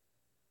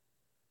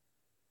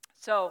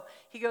 So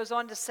he goes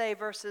on to say,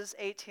 verses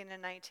 18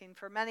 and 19,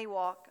 for many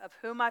walk, of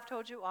whom I've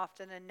told you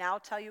often, and now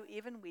tell you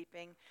even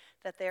weeping,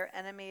 that they are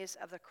enemies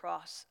of the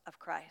cross of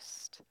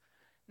Christ.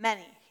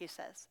 Many, he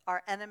says,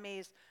 are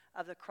enemies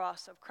of the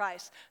cross of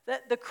Christ.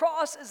 The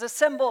cross is a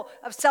symbol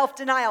of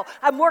self-denial.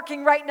 I'm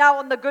working right now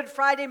on the Good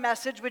Friday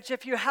message, which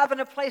if you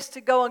haven't a place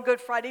to go on Good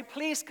Friday,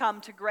 please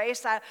come to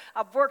Grace.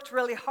 I've worked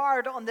really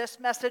hard on this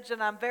message,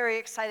 and I'm very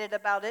excited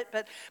about it.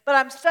 But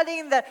I'm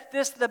studying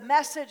the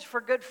message for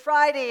Good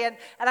Friday, and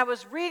I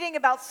was reading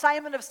about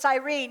Simon of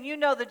Cyrene. You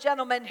know the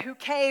gentleman who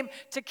came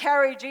to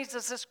carry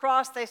Jesus'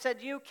 cross. They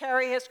said, you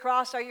carry his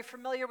cross. Are you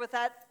familiar with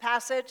that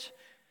passage?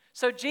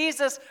 So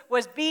Jesus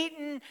was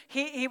beaten,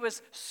 he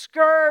was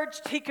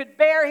scourged, he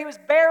was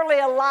barely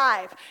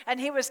alive, and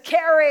he was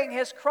carrying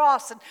his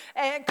cross.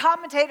 And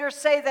commentators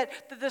say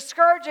that the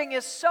scourging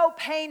is so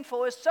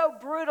painful, is so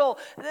brutal,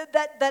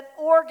 that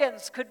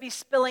organs could be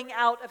spilling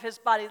out of his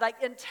body,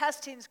 like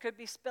intestines could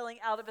be spilling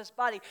out of his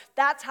body.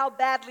 That's how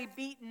badly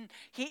beaten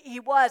he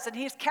was. And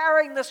he's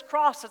carrying this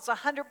cross, it's a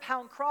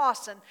 100-pound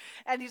cross,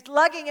 and he's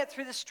lugging it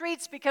through the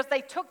streets because they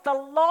took the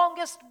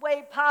longest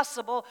way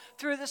possible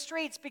through the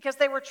streets because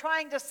they were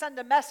trying to send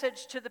a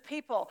message to the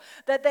people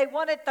that they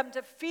wanted them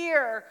to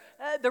fear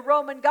the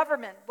Roman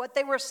government. What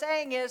they were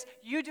saying is,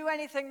 you do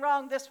anything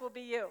wrong, this will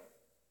be you.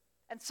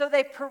 And so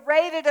they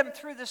paraded him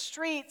through the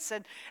streets,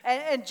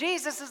 and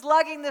Jesus is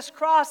lugging this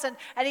cross, and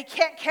he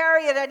can't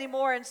carry it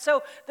anymore. And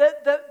so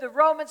the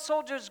Roman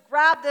soldiers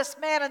grab this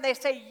man, and they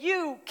say,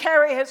 "You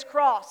carry his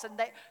cross." And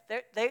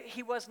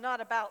he was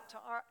not about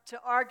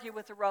to argue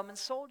with a Roman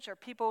soldier.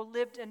 People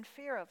lived in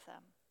fear of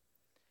them.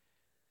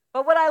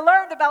 But what I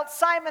learned about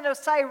Simon of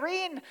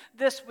Cyrene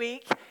this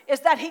week is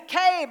that he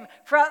came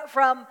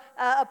from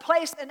a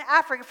place in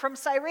Africa, from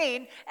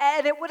Cyrene,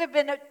 and it would have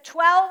been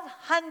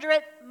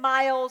 1,200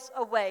 miles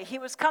away. He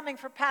was coming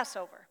for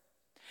Passover.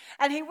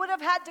 And he would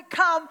have had to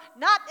come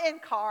not in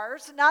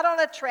cars, not on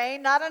a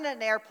train, not on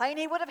an airplane.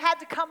 He would have had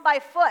to come by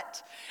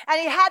foot. And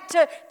he had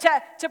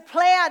to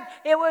plan.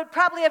 It would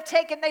probably have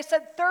taken, they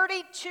said,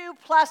 32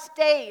 plus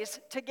days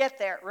to get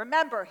there.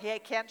 Remember, he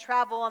can't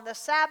travel on the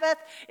Sabbath.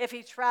 If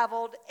he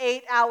traveled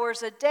 8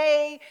 hours a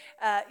day,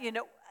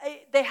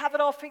 they have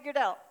it all figured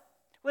out.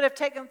 Would have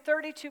taken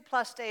 32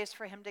 plus days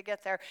for him to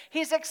get there.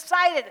 He's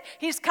excited.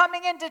 He's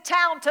coming into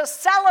town to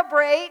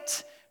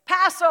celebrate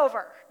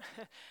Passover.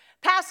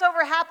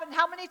 Passover happened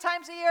how many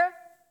times a year?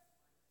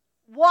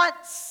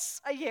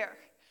 Once a year.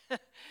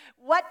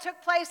 What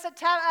took place at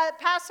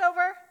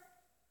Passover?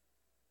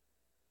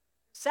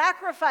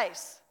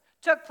 Sacrifice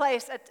took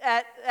place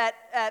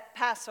at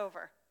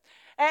Passover.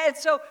 And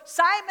so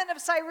Simon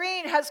of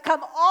Cyrene has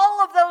come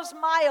all of those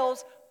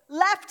miles,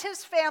 left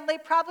his family,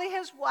 probably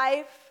his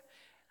wife,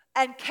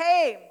 and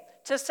came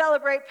to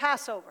celebrate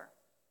Passover.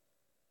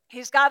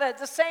 He's got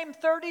the same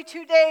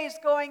 32 days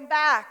going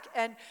back,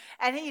 and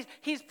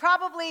he's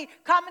probably,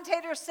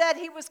 commentators said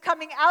he was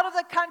coming out of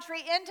the country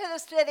into the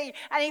city,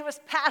 and he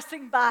was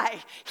passing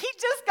by. He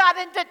just got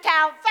into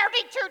town,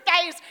 32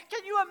 days.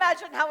 Can you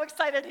imagine how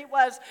excited he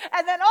was?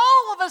 And then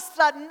all of a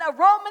sudden, a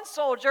Roman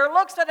soldier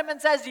looks at him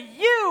and says,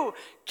 "You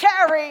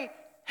carry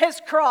his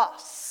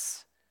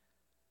cross."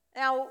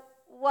 Now,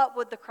 what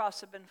would the cross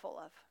have been full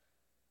of?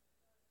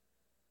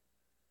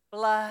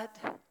 Blood,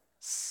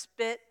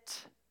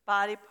 spit,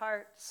 body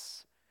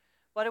parts.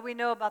 What do we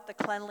know about the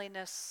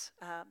cleanliness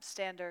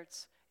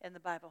standards in the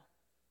Bible?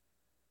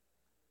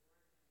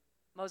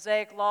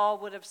 Mosaic law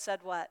would have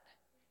said what?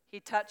 He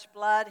touched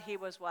blood, he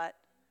was what?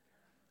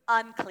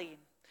 Unclean.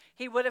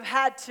 He would have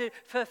had to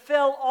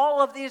fulfill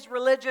all of these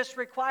religious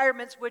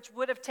requirements, which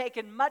would have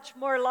taken much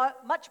more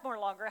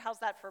longer. How's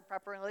that for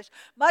proper English?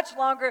 Much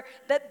longer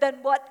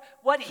than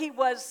what he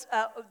was,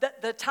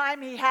 the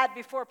time he had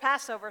before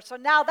Passover. So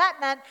now that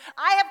meant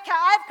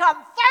I've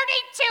come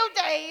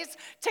 32 days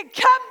to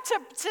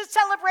come to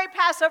celebrate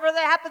Passover.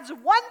 That happens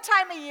one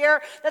time a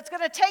year. That's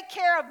going to take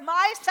care of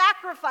my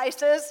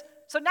sacrifices.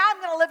 So now I'm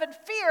going to live in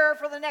fear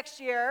for the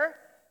next year.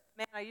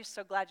 Man, are you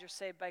so glad you're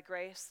saved by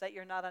grace, that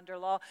you're not under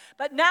law?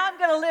 But now I'm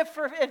going to live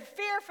in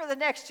fear for the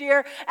next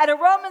year, and a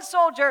Roman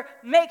soldier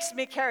makes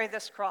me carry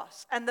this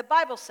cross. And the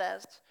Bible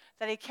says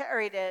that he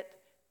carried it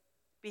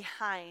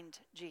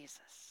behind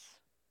Jesus.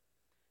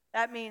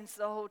 That means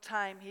the whole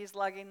time he's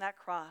lugging that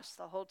cross,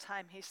 the whole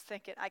time he's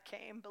thinking, I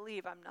can't even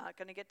believe I'm not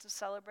going to get to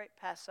celebrate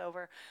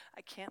Passover.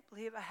 I can't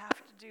believe I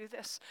have to do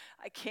this.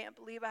 I can't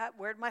believe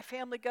where'd my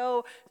family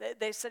go?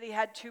 They said he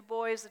had 2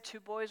 boys. The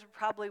 2 boys were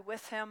probably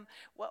with him.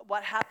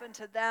 What happened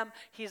to them?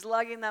 He's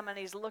lugging them, and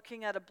he's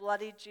looking at a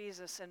bloody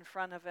Jesus in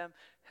front of him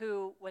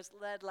who was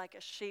led like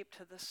a sheep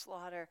to the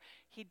slaughter.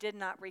 He did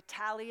not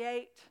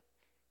retaliate.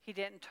 He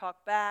didn't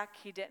talk back.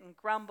 He didn't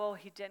grumble.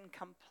 He didn't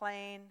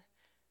complain.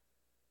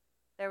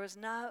 There was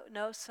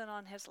no sin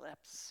on his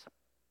lips.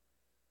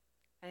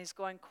 And he's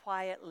going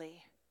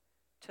quietly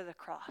to the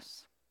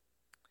cross.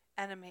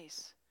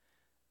 Enemies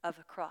of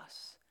the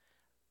cross.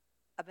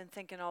 I've been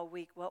thinking all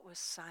week, what was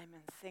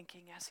Simon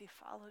thinking as he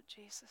followed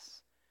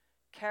Jesus?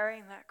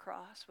 Carrying that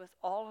cross with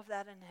all of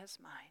that in his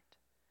mind.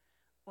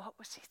 What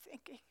was he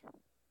thinking?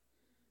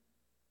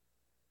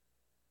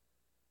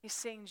 He's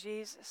seeing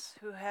Jesus,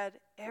 who had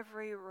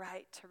every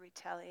right to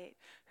retaliate,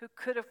 who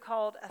could have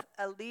called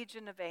a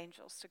legion of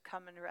angels to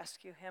come and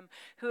rescue him,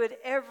 who had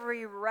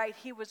every right.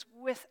 He was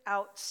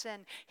without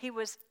sin. He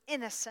was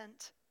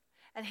innocent,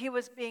 and he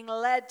was being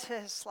led to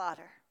his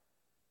slaughter.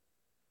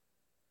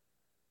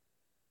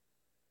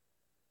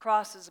 The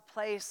cross is a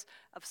place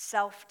of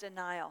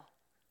self-denial.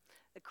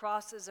 The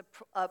cross is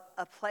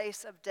a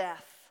place of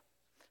death.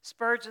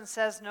 Spurgeon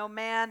says, no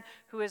man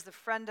who is the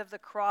friend of the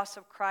cross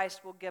of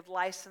Christ will give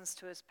license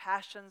to his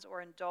passions or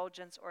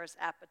indulgence or his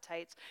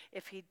appetites.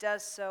 If he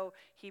does so,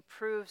 he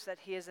proves that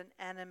he is an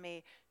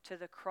enemy to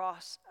the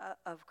cross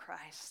of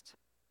Christ.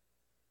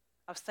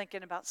 I was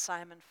thinking about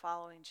Simon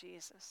following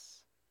Jesus.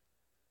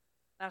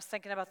 I was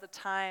thinking about the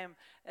time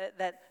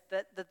that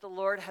the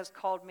Lord has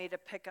called me to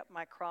pick up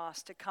my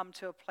cross, to come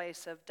to a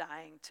place of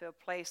dying, to a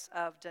place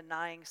of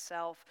denying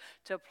self,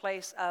 to a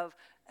place of,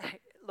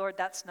 Lord,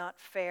 that's not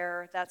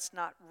fair, that's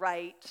not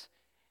right.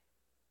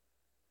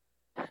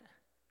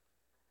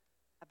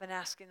 I've been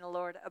asking the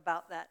Lord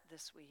about that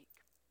this week.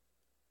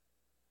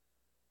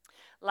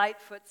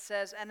 Lightfoot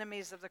says,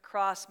 enemies of the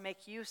cross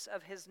make use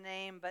of his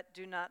name, but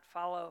do not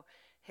follow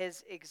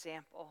his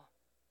example.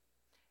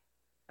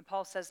 And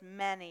Paul says,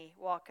 many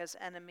walk as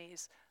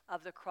enemies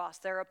of the cross.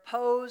 They're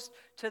opposed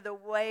to the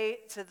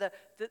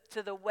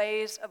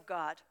ways of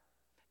God.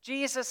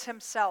 Jesus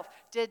himself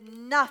did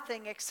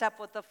nothing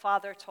except what the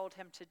Father told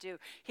him to do.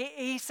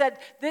 He said,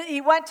 he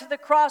went to the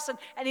cross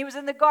and he was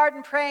in the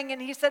garden praying, and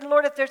he said,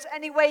 Lord, if there's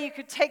any way you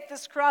could take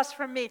this cross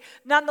from me,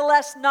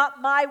 nonetheless, not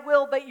my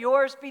will, but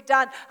yours be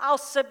done. I'll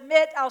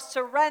submit, I'll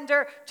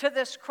surrender to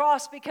this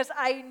cross because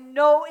I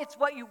know it's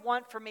what you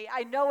want for me.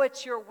 I know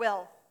it's your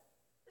will.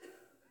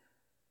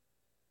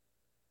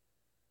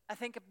 I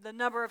think of the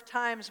number of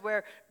times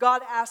where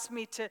God asked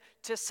me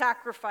to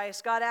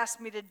sacrifice. God asked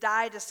me to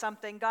die to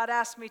something. God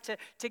asked me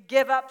to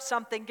give up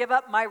something, give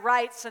up my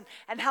rights,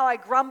 and how I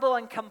grumble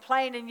and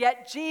complain. And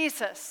yet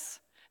Jesus,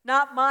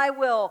 not my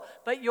will,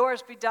 but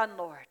yours be done,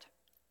 Lord.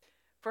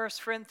 1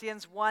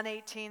 Corinthians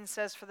 1:18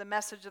 says, for the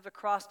message of the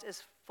cross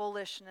is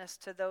foolishness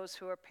to those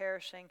who are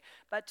perishing,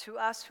 but to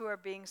us who are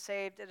being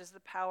saved, it is the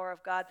power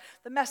of God.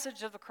 The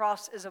message of the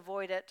cross is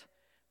avoided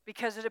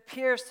because it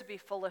appears to be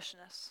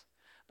foolishness.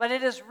 But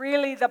it is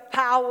really the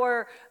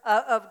power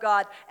of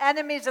God.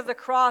 Enemies of the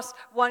cross,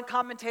 one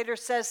commentator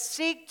says,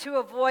 seek to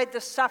avoid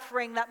the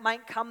suffering that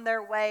might come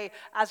their way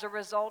as a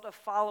result of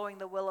following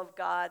the will of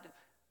God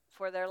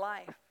for their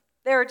life.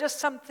 There are just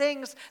some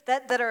things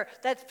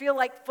that feel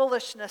like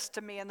foolishness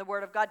to me in the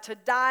Word of God. To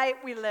die,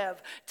 we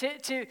live.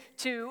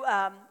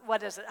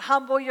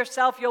 Humble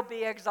yourself, you'll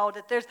be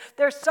exalted.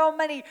 There's so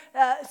many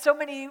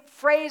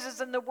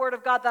phrases in the Word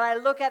of God that I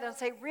look at and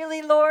say,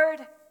 really, Lord?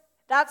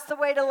 That's the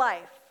way to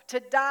life. To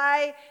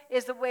die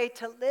is the way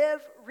to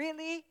live?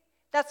 Really?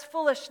 That's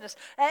foolishness.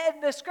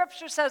 And the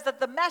scripture says that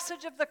the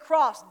message of the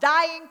cross,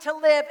 dying to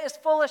live, is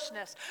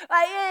foolishness.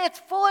 It's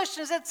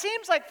foolishness. It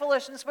seems like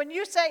foolishness. When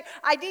you say,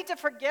 I need to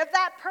forgive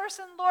that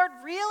person, Lord,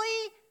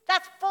 really?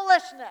 That's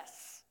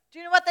foolishness. Do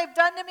you know what they've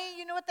done to me?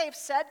 You know what they've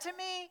said to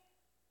me?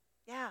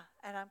 Yeah,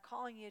 and I'm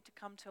calling you to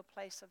come to a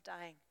place of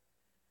dying,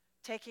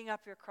 taking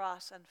up your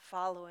cross and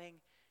following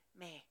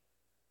me.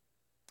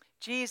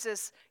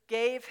 Jesus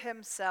gave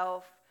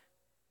himself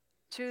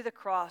to the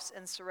cross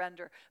and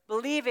surrender,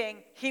 believing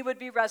he would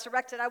be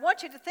resurrected. I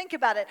want you to think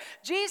about it.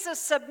 Jesus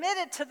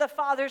submitted to the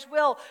Father's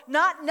will,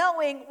 not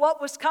knowing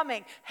what was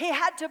coming. He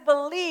had to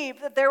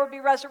believe that there would be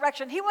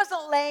resurrection. He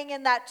wasn't laying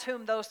in that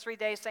tomb those 3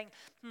 days saying,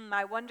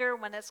 I wonder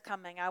when it's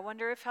coming. I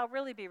wonder if I'll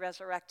really be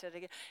resurrected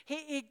again.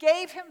 He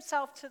gave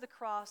himself to the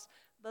cross,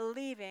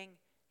 believing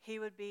he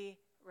would be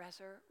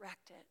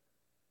resurrected.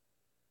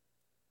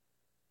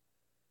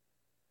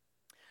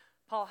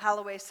 Paul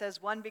Holloway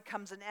says, one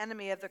becomes an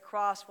enemy of the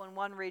cross when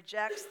one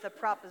rejects the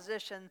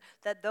proposition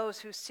that those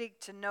who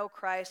seek to know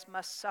Christ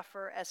must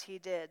suffer as he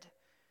did.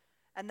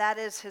 And that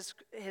is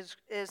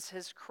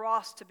his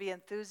cross to be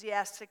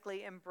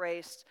enthusiastically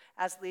embraced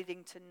as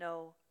leading to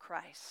know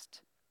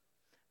Christ.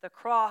 The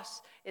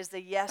cross is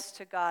the yes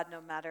to God no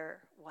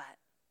matter what.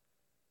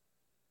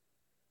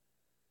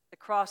 The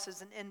cross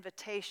is an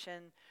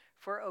invitation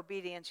for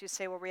obedience. You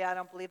say, well, Ria, I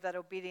don't believe that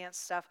obedience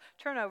stuff.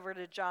 Turn over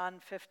to John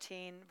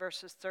 15,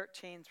 verses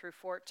 13 through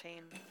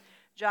 14.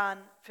 John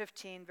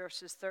 15,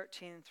 verses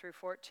 13 through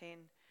 14.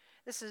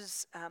 This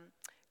is,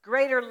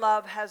 greater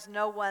love has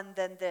no one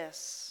than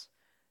this,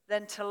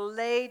 than to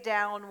lay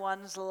down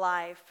one's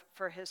life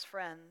for his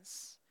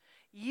friends.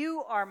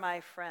 You are my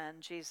friend,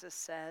 Jesus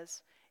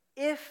says,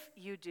 if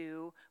you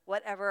do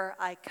whatever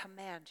I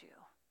command you.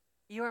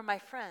 You are my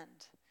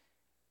friend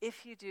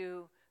if you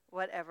do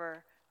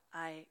whatever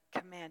I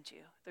command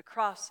you. The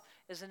cross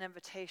is an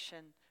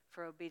invitation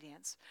for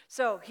obedience.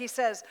 So he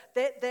says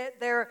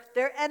they're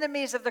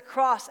enemies of the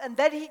cross, and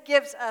then he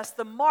gives us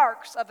the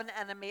marks of an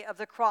enemy of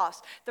the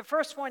cross. The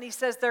first one, he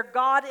says their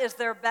God is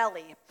their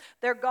belly.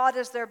 Their God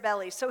is their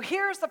belly. So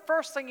here's the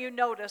first thing you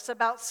notice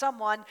about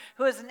someone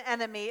who is an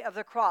enemy of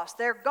the cross.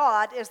 Their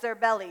God is their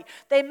belly.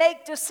 They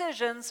make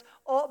decisions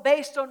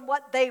based on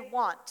what they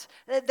want.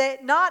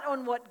 Not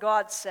on what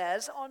God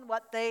says, on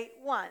what they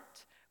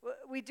want.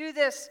 We do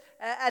this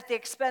at the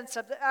expense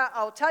of,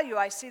 I'll tell you,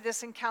 I see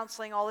this in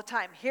counseling all the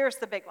time. Here's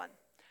the big one.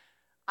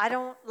 I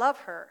don't love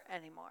her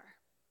anymore.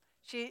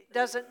 She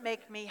doesn't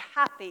make me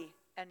happy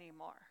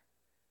anymore.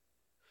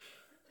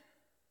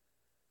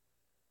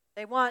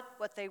 They want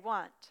what they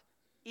want,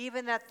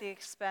 even at the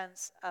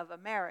expense of a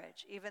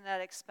marriage, even at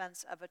the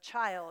expense of a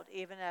child,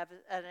 even at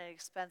an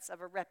expense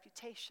of a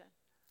reputation.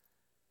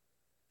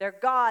 Their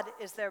God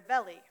is their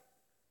belly.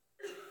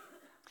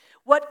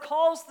 What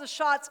calls the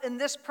shots in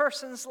this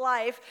person's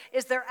life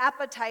is their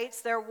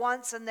appetites, their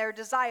wants, and their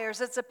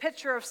desires. It's a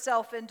picture of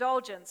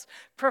self-indulgence.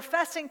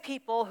 Professing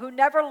people who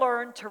never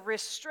learn to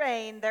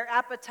restrain their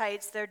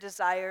appetites, their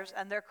desires,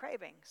 and their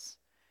cravings.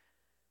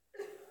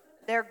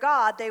 Their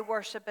God they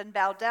worship and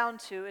bow down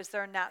to is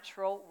their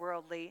natural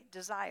worldly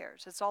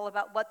desires. It's all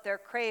about what they're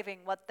craving,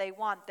 what they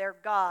want. Their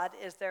God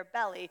is their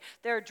belly.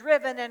 They're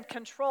driven and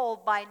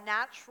controlled by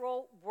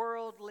natural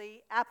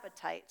worldly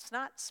appetites,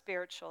 not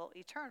spiritual,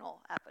 eternal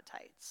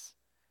appetites.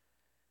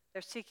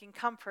 They're seeking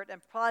comfort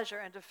and pleasure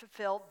and to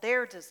fulfill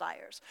their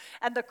desires.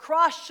 And the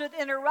cross should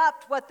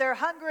interrupt what they're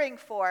hungering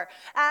for.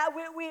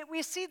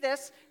 We see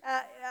this.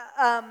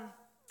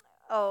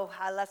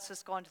 let's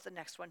just go on to the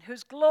next one.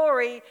 Whose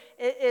glory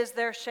is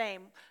their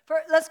shame.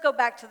 Let's go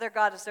back to their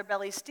God as their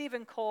belly.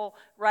 Stephen Cole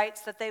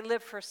writes that they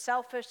live for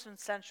selfish and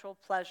sensual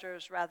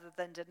pleasures rather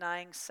than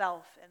denying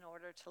self in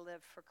order to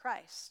live for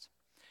Christ.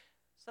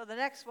 So the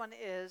next one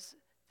is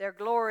their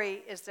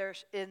glory is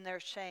in their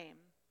shame.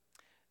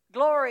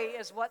 Glory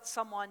is what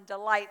someone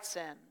delights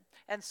in.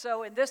 And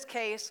so in this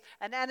case,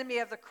 an enemy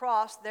of the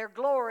cross, their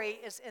glory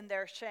is in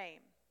their shame.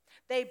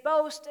 They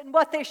boast in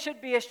what they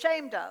should be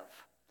ashamed of.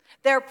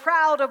 They're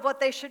proud of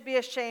what they should be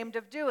ashamed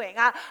of doing.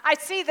 I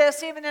see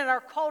this even in our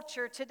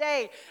culture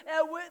today.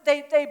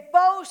 They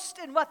boast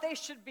in what they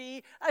should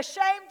be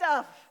ashamed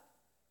of.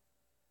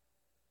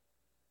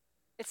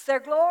 It's their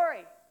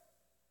glory.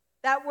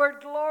 That word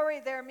glory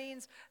there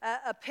means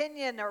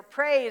opinion or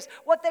praise.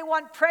 What they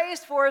want praise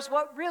for is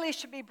what really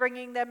should be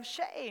bringing them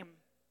shame.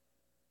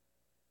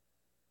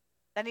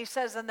 Then he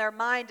says, and their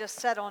mind is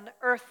set on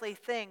earthly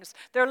things.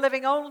 They're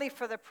living only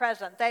for the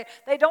present. They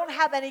don't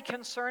have any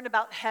concern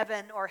about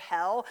heaven or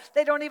hell.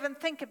 They don't even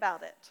think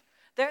about it.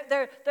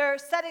 They're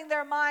setting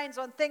their minds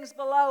on things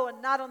below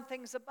and not on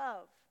things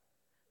above.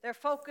 They're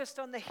focused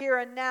on the here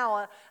and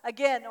now,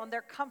 again, on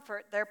their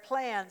comfort, their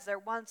plans, their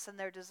wants, and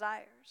their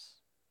desires.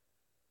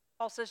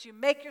 Paul says you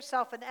make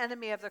yourself an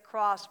enemy of the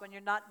cross when you're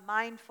not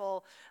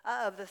mindful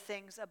of the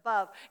things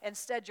above.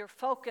 Instead, you're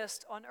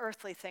focused on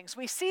earthly things.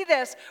 We see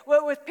this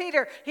with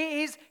Peter.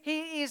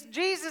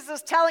 Jesus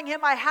is telling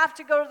him, I have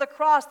to go to the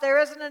cross. There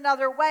isn't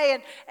another way.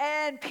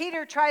 And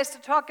Peter tries to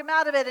talk him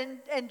out of it.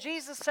 And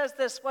Jesus says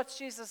this. What's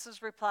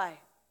Jesus' reply?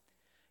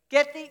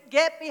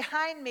 Get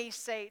behind me,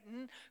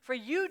 Satan, for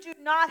you do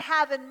not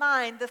have in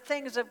mind the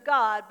things of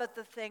God, but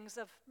the things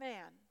of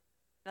man.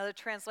 Another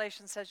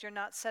translation says you're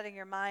not setting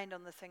your mind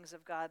on the things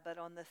of God, but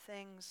on the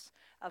things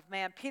of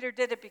man. Peter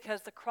did it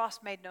because the cross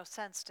made no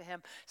sense to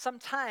him.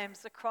 Sometimes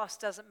the cross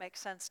doesn't make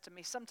sense to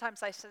me.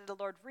 Sometimes I say to the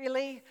Lord,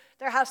 really?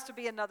 There has to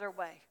be another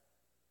way.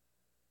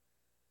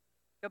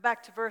 Go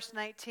back to verse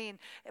 19.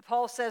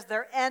 Paul says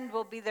their end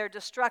will be their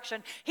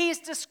destruction. He's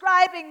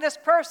describing this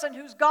person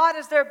whose God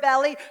is their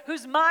belly,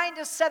 whose mind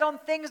is set on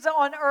things,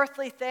 on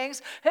earthly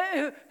things,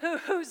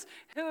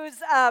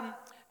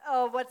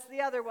 what's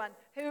the other one?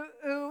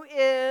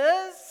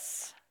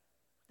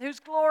 Whose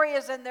glory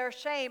is in their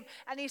shame.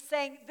 And he's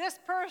saying this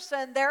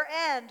person, their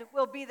end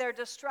will be their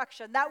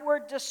destruction. That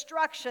word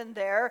destruction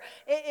there,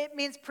 it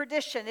means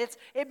perdition.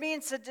 It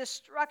means the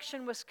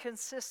destruction which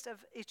consists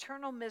of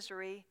eternal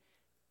misery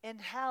in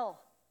hell.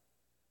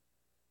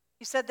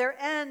 He said their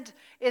end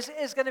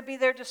is going to be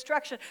their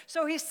destruction.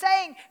 So he's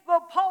saying,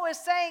 what Paul is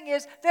saying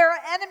is, there are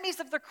enemies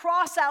of the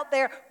cross out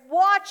there.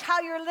 Watch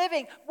how you're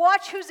living.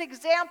 Watch whose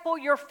example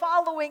you're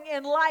following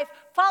in life.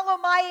 Follow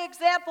my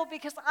example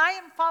because I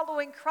am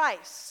following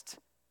Christ.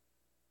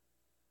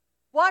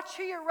 Watch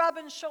who you're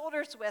rubbing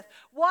shoulders with.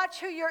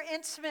 Watch who you're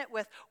intimate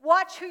with.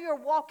 Watch who you're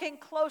walking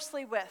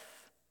closely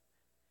with.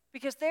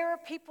 Because there are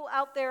people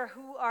out there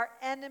who are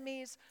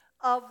enemies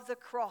of the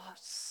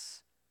cross.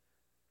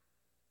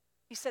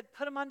 He said,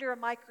 put them under a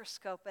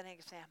microscope and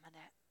examine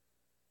it.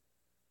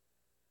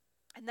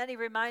 And then he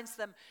reminds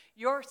them,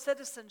 your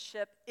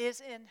citizenship is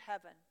in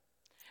heaven.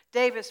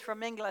 Dave is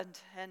from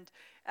England, and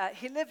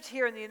he lived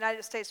here in the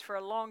United States for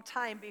a long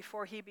time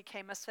before he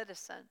became a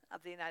citizen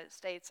of the United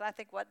States. I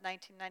think,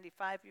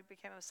 1995 you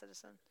became a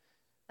citizen?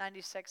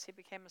 96 he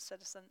became a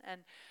citizen.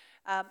 And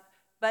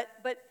But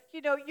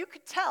you know, you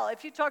could tell,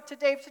 if you talk to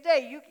Dave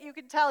today, you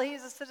could tell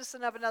he's a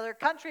citizen of another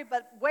country,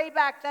 but way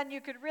back then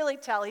you could really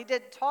tell. He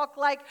didn't talk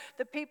like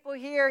the people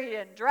here. He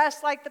didn't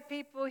dress like the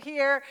people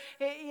here.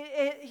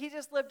 He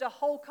just lived a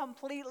whole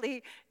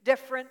completely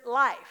different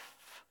life.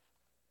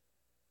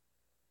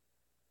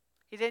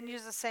 He didn't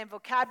use the same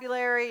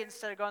vocabulary.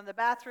 Instead of going to the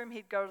bathroom,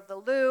 he'd go to the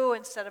loo.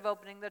 Instead of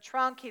opening the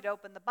trunk, he'd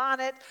open the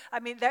bonnet. I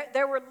mean,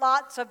 there were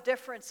lots of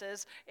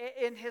differences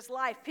in his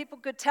life. People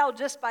could tell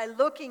just by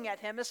looking at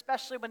him,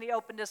 especially when he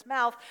opened his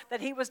mouth,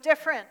 that he was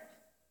different.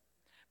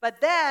 But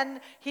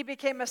then he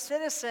became a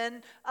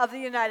citizen of the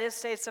United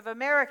States of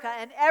America,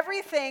 and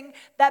everything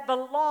that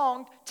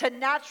belonged to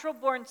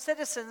natural-born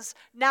citizens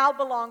now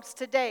belongs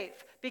to Dave,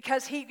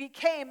 because he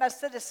became a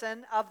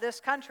citizen of this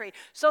country.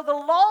 So the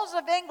laws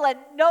of England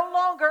no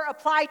longer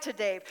apply to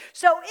Dave.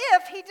 So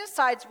if he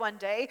decides one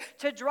day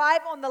to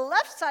drive on the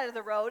left side of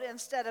the road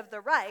instead of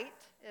the right,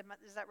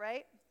 is that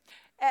right?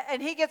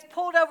 And he gets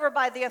pulled over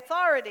by the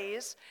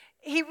authorities,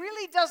 he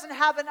really doesn't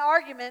have an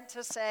argument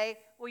to say,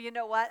 well, you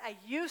know what, I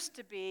used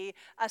to be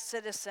a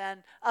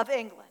citizen of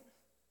England.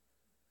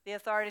 The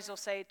authorities will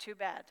say, too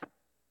bad.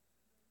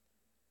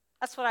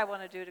 That's what I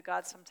want to do to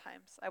God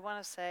sometimes. I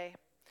want to say,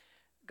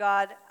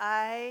 God,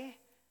 oh,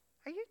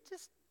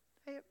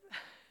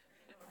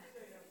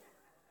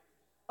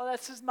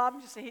 that's his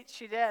mom,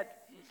 she did.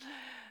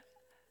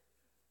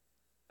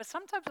 But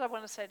sometimes I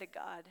want to say to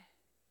God,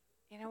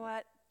 you know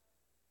what?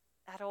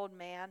 That old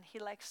man, he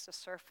likes to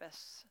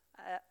surface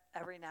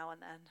every now and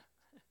then.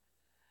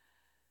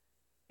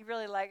 He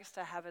really likes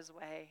to have his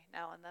way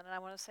now and then. And I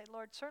want to say,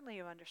 Lord, certainly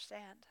you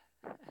understand.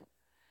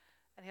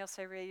 And he'll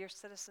say, Rhea, your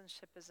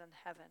citizenship is in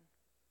heaven.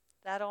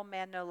 That old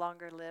man no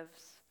longer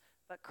lives.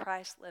 but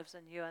Christ lives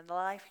in you. And the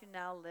life you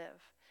now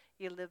live,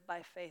 you live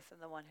by faith in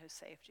the one who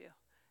saved you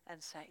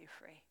and set you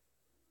free.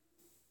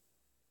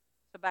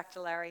 So back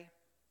to Larry.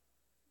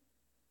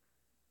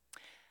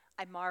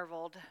 I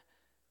marveled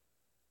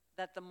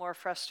that the more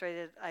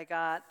frustrated I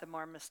got, the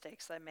more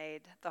mistakes I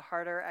made. The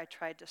harder I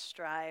tried to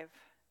strive,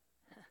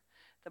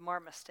 the more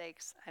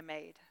mistakes I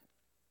made.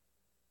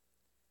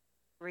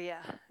 Rhea,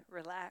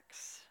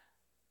 relax.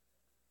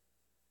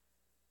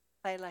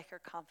 Play like you're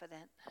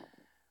confident.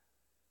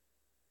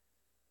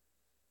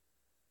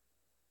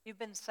 You've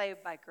been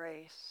saved by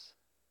grace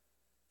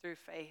through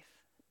faith,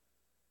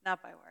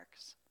 not by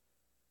works.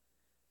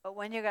 But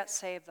when you got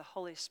saved, the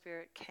Holy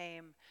Spirit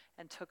came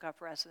and took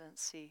up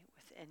residency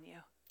within you.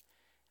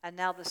 And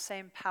now the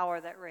same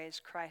power that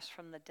raised Christ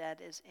from the dead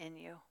is in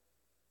you.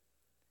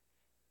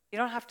 You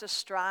don't have to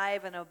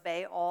strive and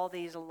obey all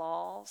these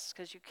laws,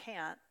 because you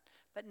can't.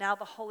 But now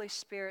the Holy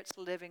Spirit's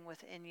living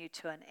within you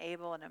to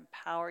enable and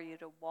empower you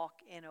to walk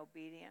in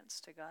obedience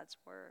to God's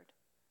word.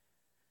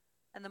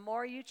 And the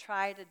more you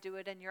try to do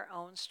it in your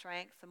own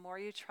strength, the more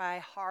you try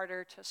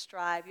harder to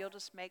strive, you'll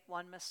just make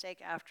one mistake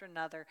after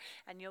another.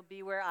 And you'll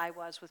be where I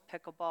was with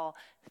pickleball,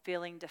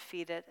 feeling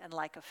defeated and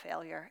like a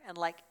failure. And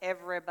like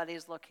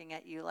everybody's looking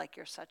at you like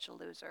you're such a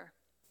loser.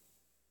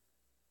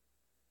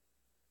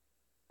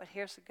 But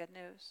here's the good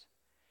news.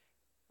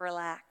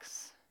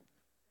 Relax.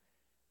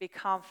 Be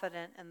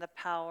confident in the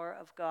power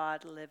of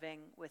God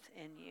living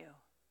within you.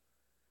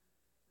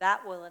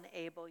 That will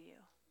enable you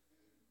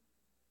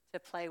to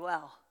play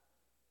well,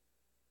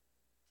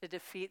 to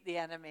defeat the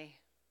enemy,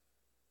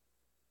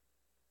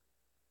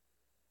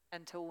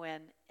 and to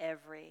win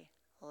every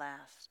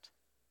last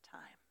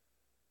time.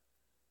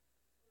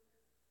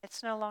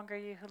 It's no longer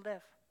you who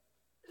live,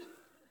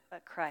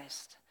 but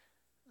Christ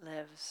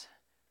lives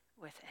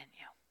within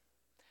you.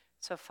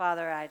 So,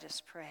 Father, I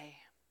just pray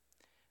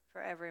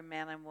for every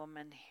man and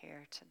woman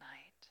here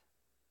tonight.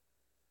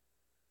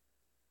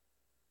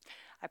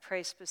 I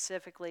pray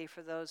specifically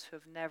for those who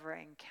have never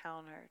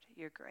encountered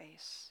your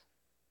grace,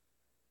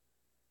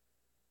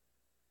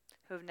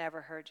 who have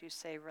never heard you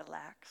say,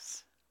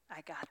 relax,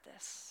 I got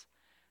this.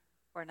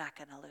 We're not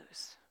going to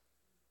lose.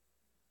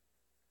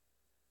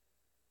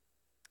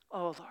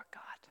 Oh, Lord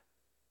God,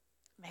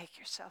 make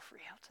yourself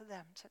real to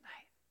them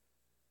tonight.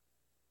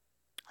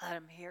 Let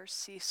them hear,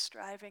 cease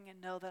striving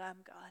and know that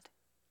I'm God.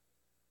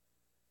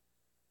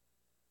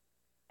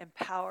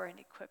 Empower and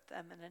equip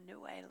them in a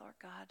new way, Lord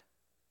God.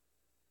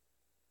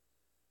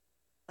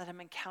 Let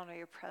them encounter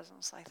your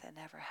presence like they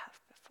never have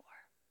before.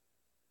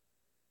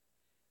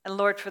 And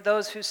Lord, for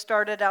those who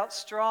started out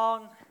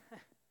strong,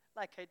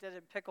 like I did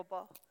in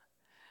pickleball,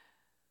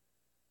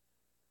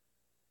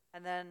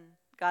 and then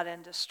got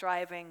into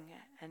striving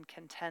and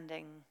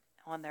contending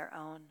on their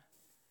own,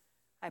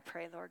 I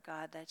pray, Lord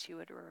God, that you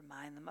would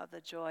remind them of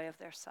the joy of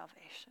their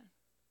salvation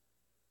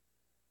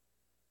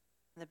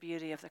and the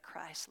beauty of the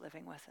Christ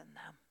living within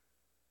them.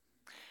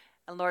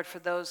 And Lord, for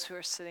those who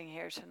are sitting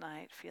here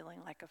tonight feeling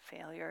like a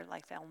failure,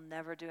 like they'll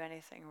never do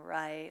anything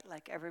right,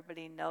 like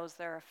everybody knows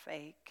they're a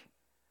fake,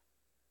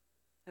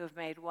 who have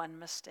made one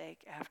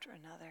mistake after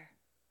another,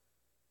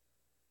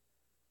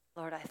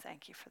 Lord, I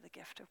thank you for the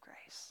gift of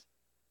grace.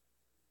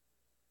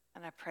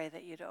 And I pray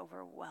that you'd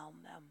overwhelm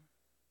them.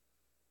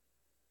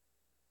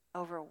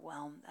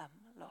 Overwhelm them,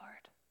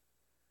 Lord,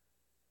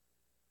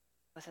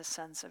 with a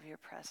sense of your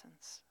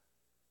presence.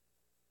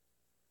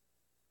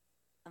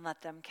 And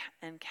let them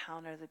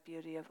encounter the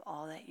beauty of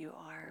all that you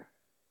are.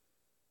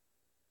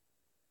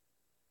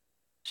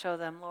 Show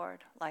them,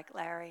 Lord, like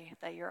Larry,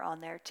 that you're on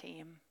their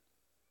team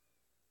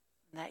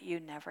and that you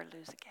never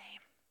lose a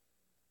game.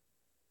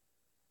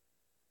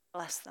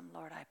 Bless them,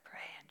 Lord, I pray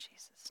in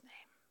Jesus' name.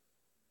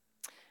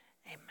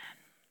 Amen.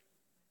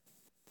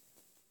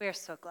 We are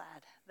so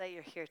glad that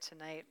you're here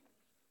tonight.